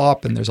feels the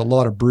pop, and there's a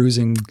lot of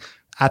bruising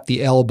at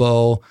the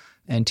elbow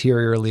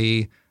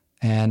anteriorly.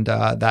 And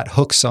that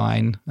hook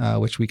sign,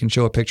 which we can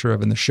show a picture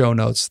of in the show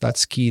notes,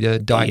 that's key to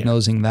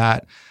diagnosing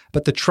that.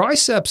 But the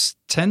triceps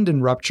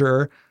tendon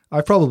rupture,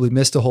 I probably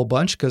missed a whole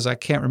bunch because I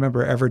can't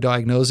remember ever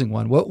diagnosing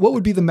one. What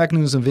would be the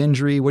mechanism of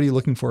injury? What are you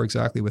looking for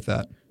exactly with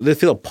that? They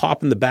feel a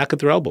pop in the back of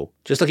their elbow,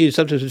 just like you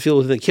sometimes would feel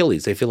with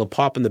Achilles. They feel a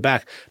pop in the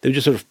back. They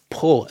just sort of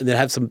pull, and they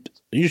have some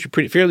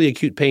usually fairly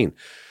acute pain.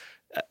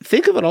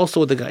 Think of it also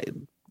with the guy.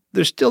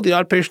 There's still the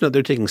odd patient out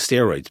there taking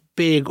steroids,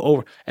 big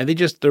over, and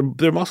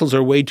their muscles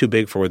are way too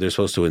big for where they're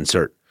supposed to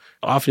insert.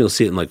 Often you'll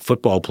see it in like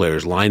football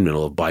players, linemen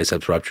will have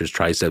biceps ruptures,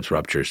 triceps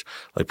ruptures,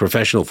 like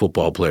professional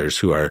football players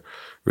who are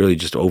really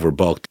just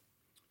overbulked.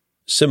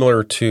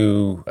 Similar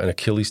to an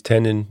Achilles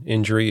tendon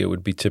injury, it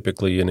would be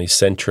typically an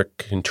eccentric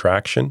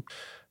contraction.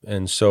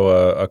 And so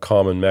a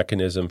common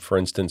mechanism, for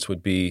instance,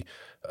 would be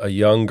a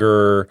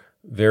younger,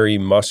 very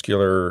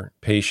muscular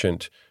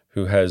patient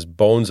who has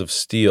bones of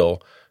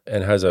steel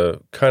and has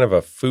a kind of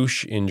a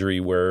fouche injury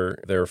where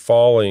they're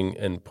falling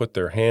and put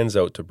their hands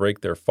out to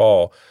break their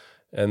fall,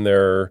 and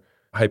their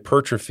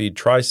hypertrophied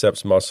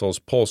triceps muscles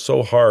pull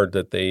so hard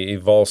that they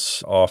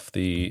avulse off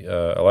the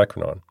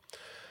olecranon.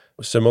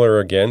 Similar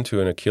again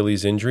to an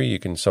Achilles injury, you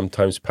can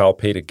sometimes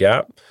palpate a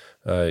gap.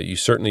 You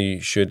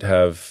certainly should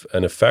have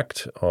an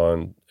effect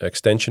on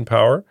extension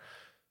power.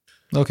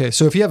 Okay,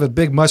 so if you have a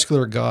big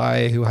muscular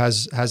guy who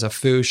has a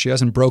fouche, he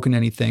hasn't broken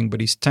anything,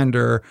 but he's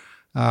tender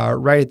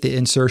right at the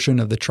insertion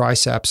of the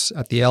triceps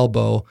at the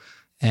elbow,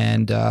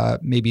 and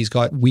maybe he's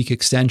got weak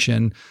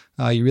extension,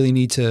 you really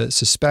need to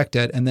suspect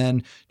it. And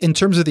then in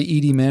terms of the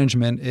ED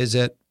management, is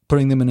it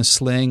putting them in a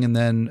sling and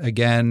then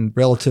again,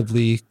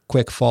 relatively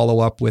quick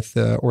follow-up with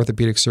the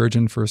orthopedic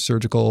surgeon for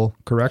surgical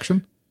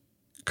correction?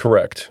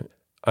 Correct.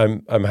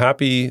 I'm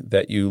happy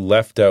that you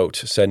left out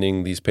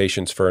sending these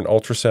patients for an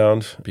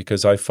ultrasound,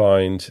 because I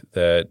find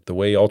that the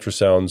way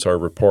ultrasounds are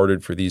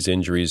reported for these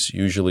injuries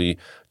usually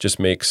just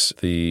makes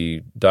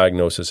the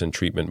diagnosis and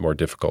treatment more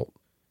difficult.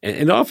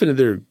 And often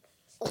they're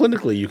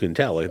clinically, you can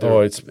tell. It's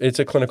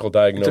a clinical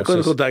diagnosis. It's a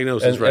clinical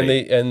diagnosis, right?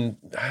 And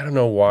I don't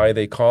know why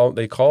they call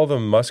them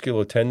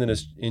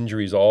musculotendinous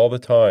injuries all the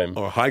time,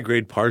 or high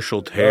grade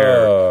partial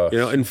tear.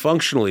 And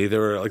functionally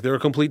they're a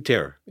complete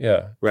tear.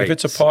 Yeah, right. If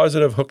it's a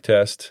positive hook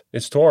test,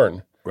 it's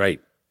torn.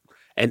 Right,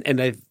 and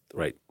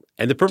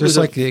the purpose just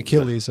like the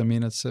Achilles. I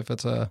mean, if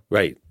it's a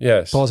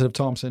positive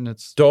Thompson,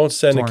 it's don't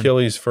send torn.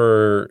 Achilles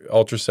for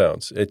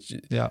ultrasounds.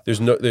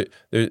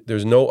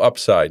 There's no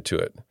upside to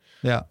it.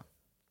 Yeah.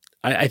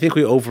 I think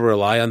we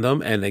over-rely on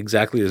them, and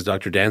exactly as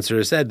Dr. Dancer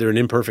has said, they're an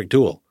imperfect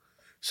tool.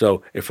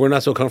 So if we're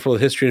not so comfortable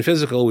with history and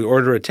physical, we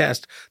order a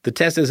test. The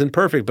test isn't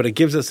perfect, but it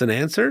gives us an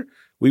answer.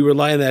 We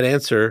rely on that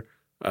answer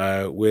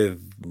with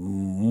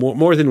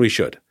more than we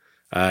should.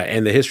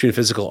 And the history and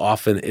physical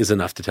often is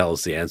enough to tell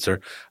us the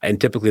answer.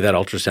 And typically that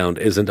ultrasound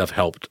is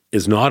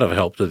not of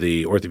help to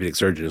the orthopedic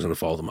surgeon who's going to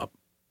follow them up.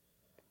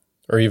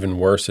 Or even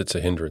worse, it's a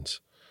hindrance.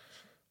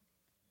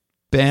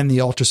 Ban the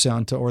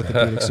ultrasound to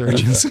orthopedic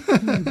surgeons.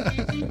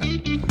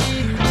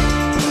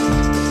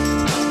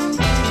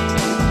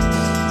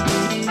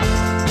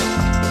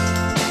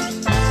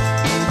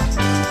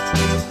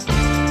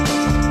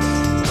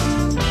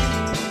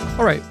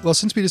 All right. Well,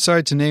 since we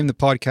decided to name the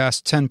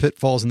podcast 10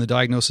 Pitfalls in the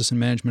Diagnosis and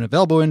Management of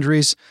Elbow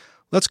Injuries,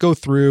 let's go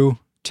through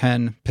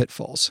 10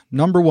 pitfalls.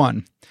 Number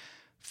 1,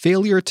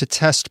 failure to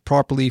test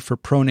properly for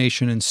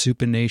pronation and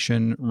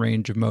supination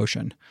range of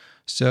motion.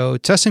 So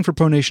testing for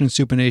pronation and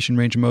supination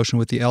range of motion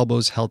with the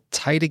elbows held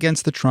tight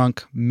against the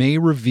trunk may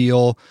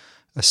reveal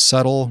a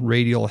subtle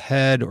radial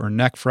head or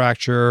neck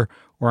fracture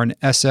or an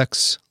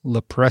Essex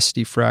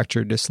Lopresti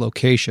fracture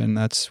dislocation.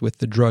 That's with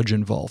the drudge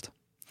involved.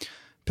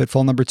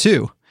 Pitfall number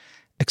 2,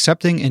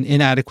 accepting an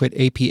inadequate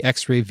AP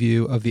X-ray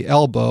view of the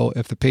elbow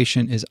if the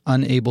patient is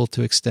unable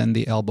to extend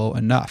the elbow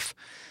enough.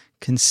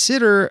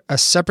 Consider a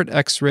separate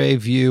X-ray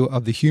view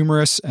of the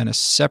humerus and a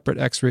separate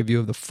X-ray view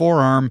of the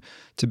forearm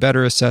to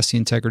better assess the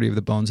integrity of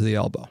the bones of the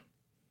elbow.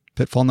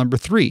 Pitfall number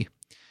 3,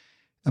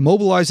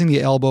 immobilizing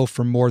the elbow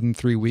for more than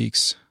 3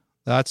 weeks.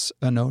 That's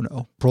a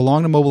no-no.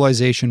 Prolonged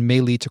immobilization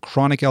may lead to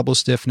chronic elbow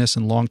stiffness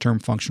and long-term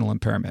functional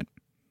impairment.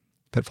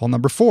 Pitfall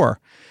number 4,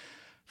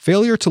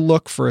 failure to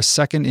look for a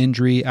second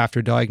injury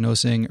after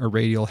diagnosing a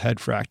radial head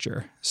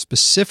fracture.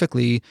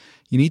 Specifically,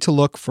 you need to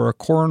look for a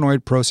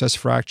coronoid process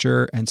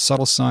fracture and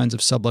subtle signs of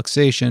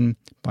subluxation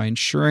by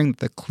ensuring that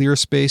the clear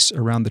space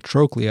around the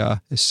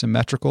trochlea is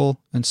symmetrical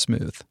and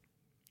smooth.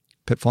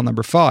 Pitfall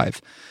number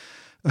 5,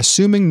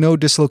 assuming no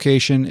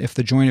dislocation if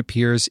the joint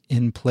appears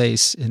in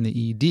place in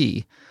the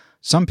ED.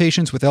 Some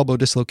patients with elbow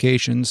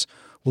dislocations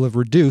will have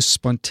reduced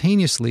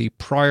spontaneously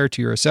prior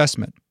to your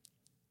assessment.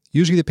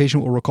 Usually the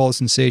patient will recall a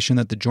sensation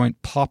that the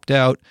joint popped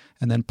out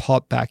and then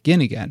popped back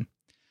in again.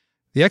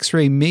 The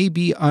X-ray may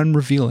be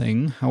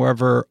unrevealing.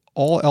 However,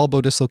 all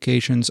elbow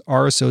dislocations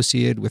are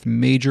associated with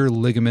major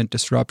ligament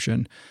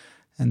disruption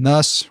and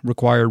thus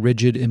require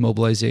rigid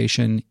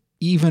immobilization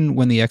even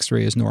when the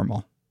X-ray is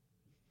normal.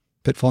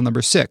 Pitfall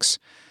number 6,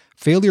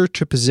 failure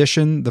to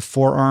position the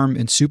forearm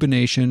in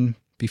supination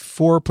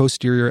before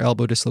posterior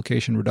elbow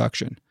dislocation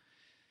reduction.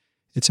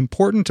 It's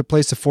important to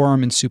place the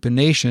forearm in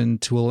supination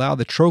to allow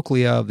the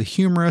trochlea of the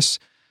humerus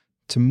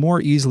to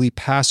more easily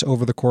pass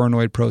over the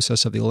coronoid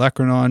process of the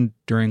olecranon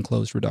during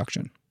closed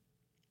reduction.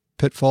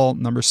 Pitfall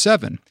number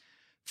 7,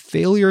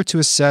 failure to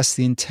assess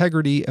the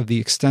integrity of the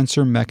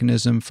extensor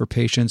mechanism for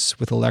patients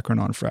with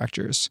olecranon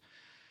fractures.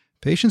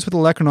 Patients with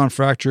olecranon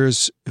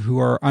fractures who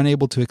are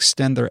unable to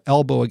extend their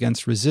elbow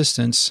against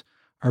resistance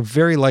are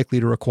very likely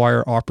to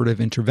require operative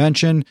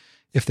intervention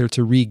if they're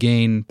to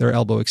regain their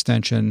elbow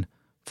extension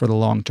for the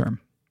long term.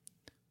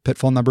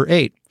 Pitfall number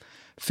 8,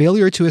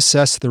 failure to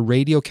assess the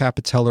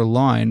radiocapitellar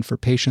line for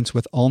patients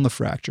with ulna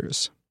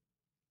fractures.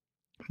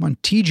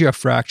 Monteggia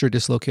fracture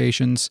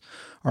dislocations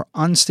are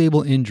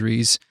unstable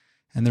injuries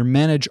and they're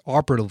managed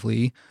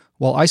operatively,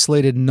 while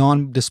isolated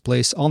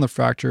non-displaced ulnar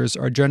fractures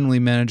are generally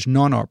managed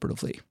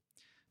non-operatively.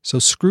 So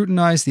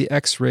scrutinize the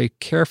X-ray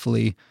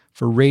carefully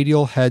for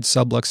radial head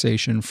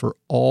subluxation for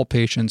all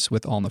patients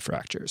with ulna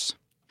fractures.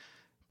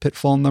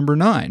 Pitfall number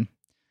 9,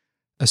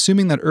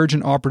 assuming that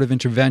urgent operative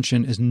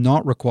intervention is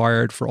not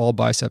required for all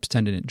biceps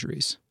tendon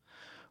injuries.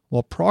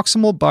 While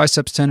proximal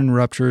biceps tendon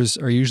ruptures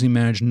are usually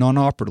managed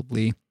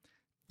non-operatively,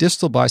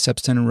 distal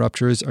biceps tendon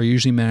ruptures are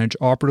usually managed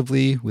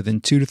operatively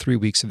within 2 to 3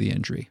 weeks of the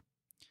injury.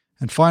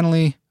 And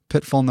finally,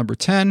 pitfall number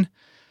 10,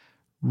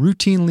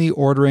 routinely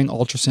ordering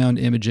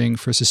ultrasound imaging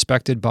for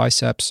suspected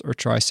biceps or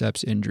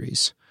triceps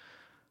injuries.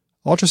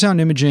 Ultrasound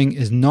imaging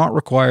is not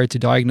required to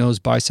diagnose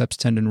biceps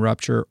tendon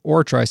rupture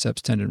or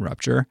triceps tendon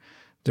rupture.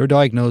 They're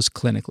diagnosed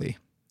clinically.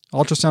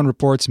 Ultrasound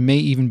reports may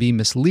even be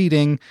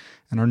misleading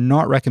and are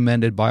not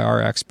recommended by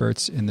our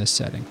experts in this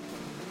setting.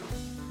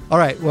 All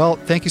right, well,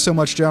 thank you so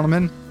much,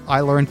 gentlemen.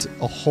 I learned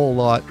a whole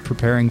lot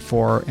preparing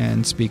for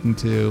and speaking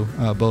to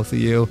both of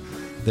you.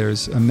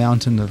 There's a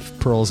mountain of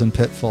pearls and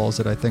pitfalls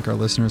that I think our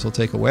listeners will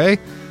take away.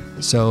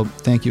 So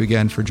thank you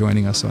again for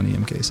joining us on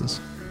EM Cases.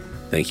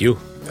 Thank you.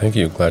 Thank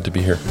you. Glad to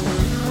be here.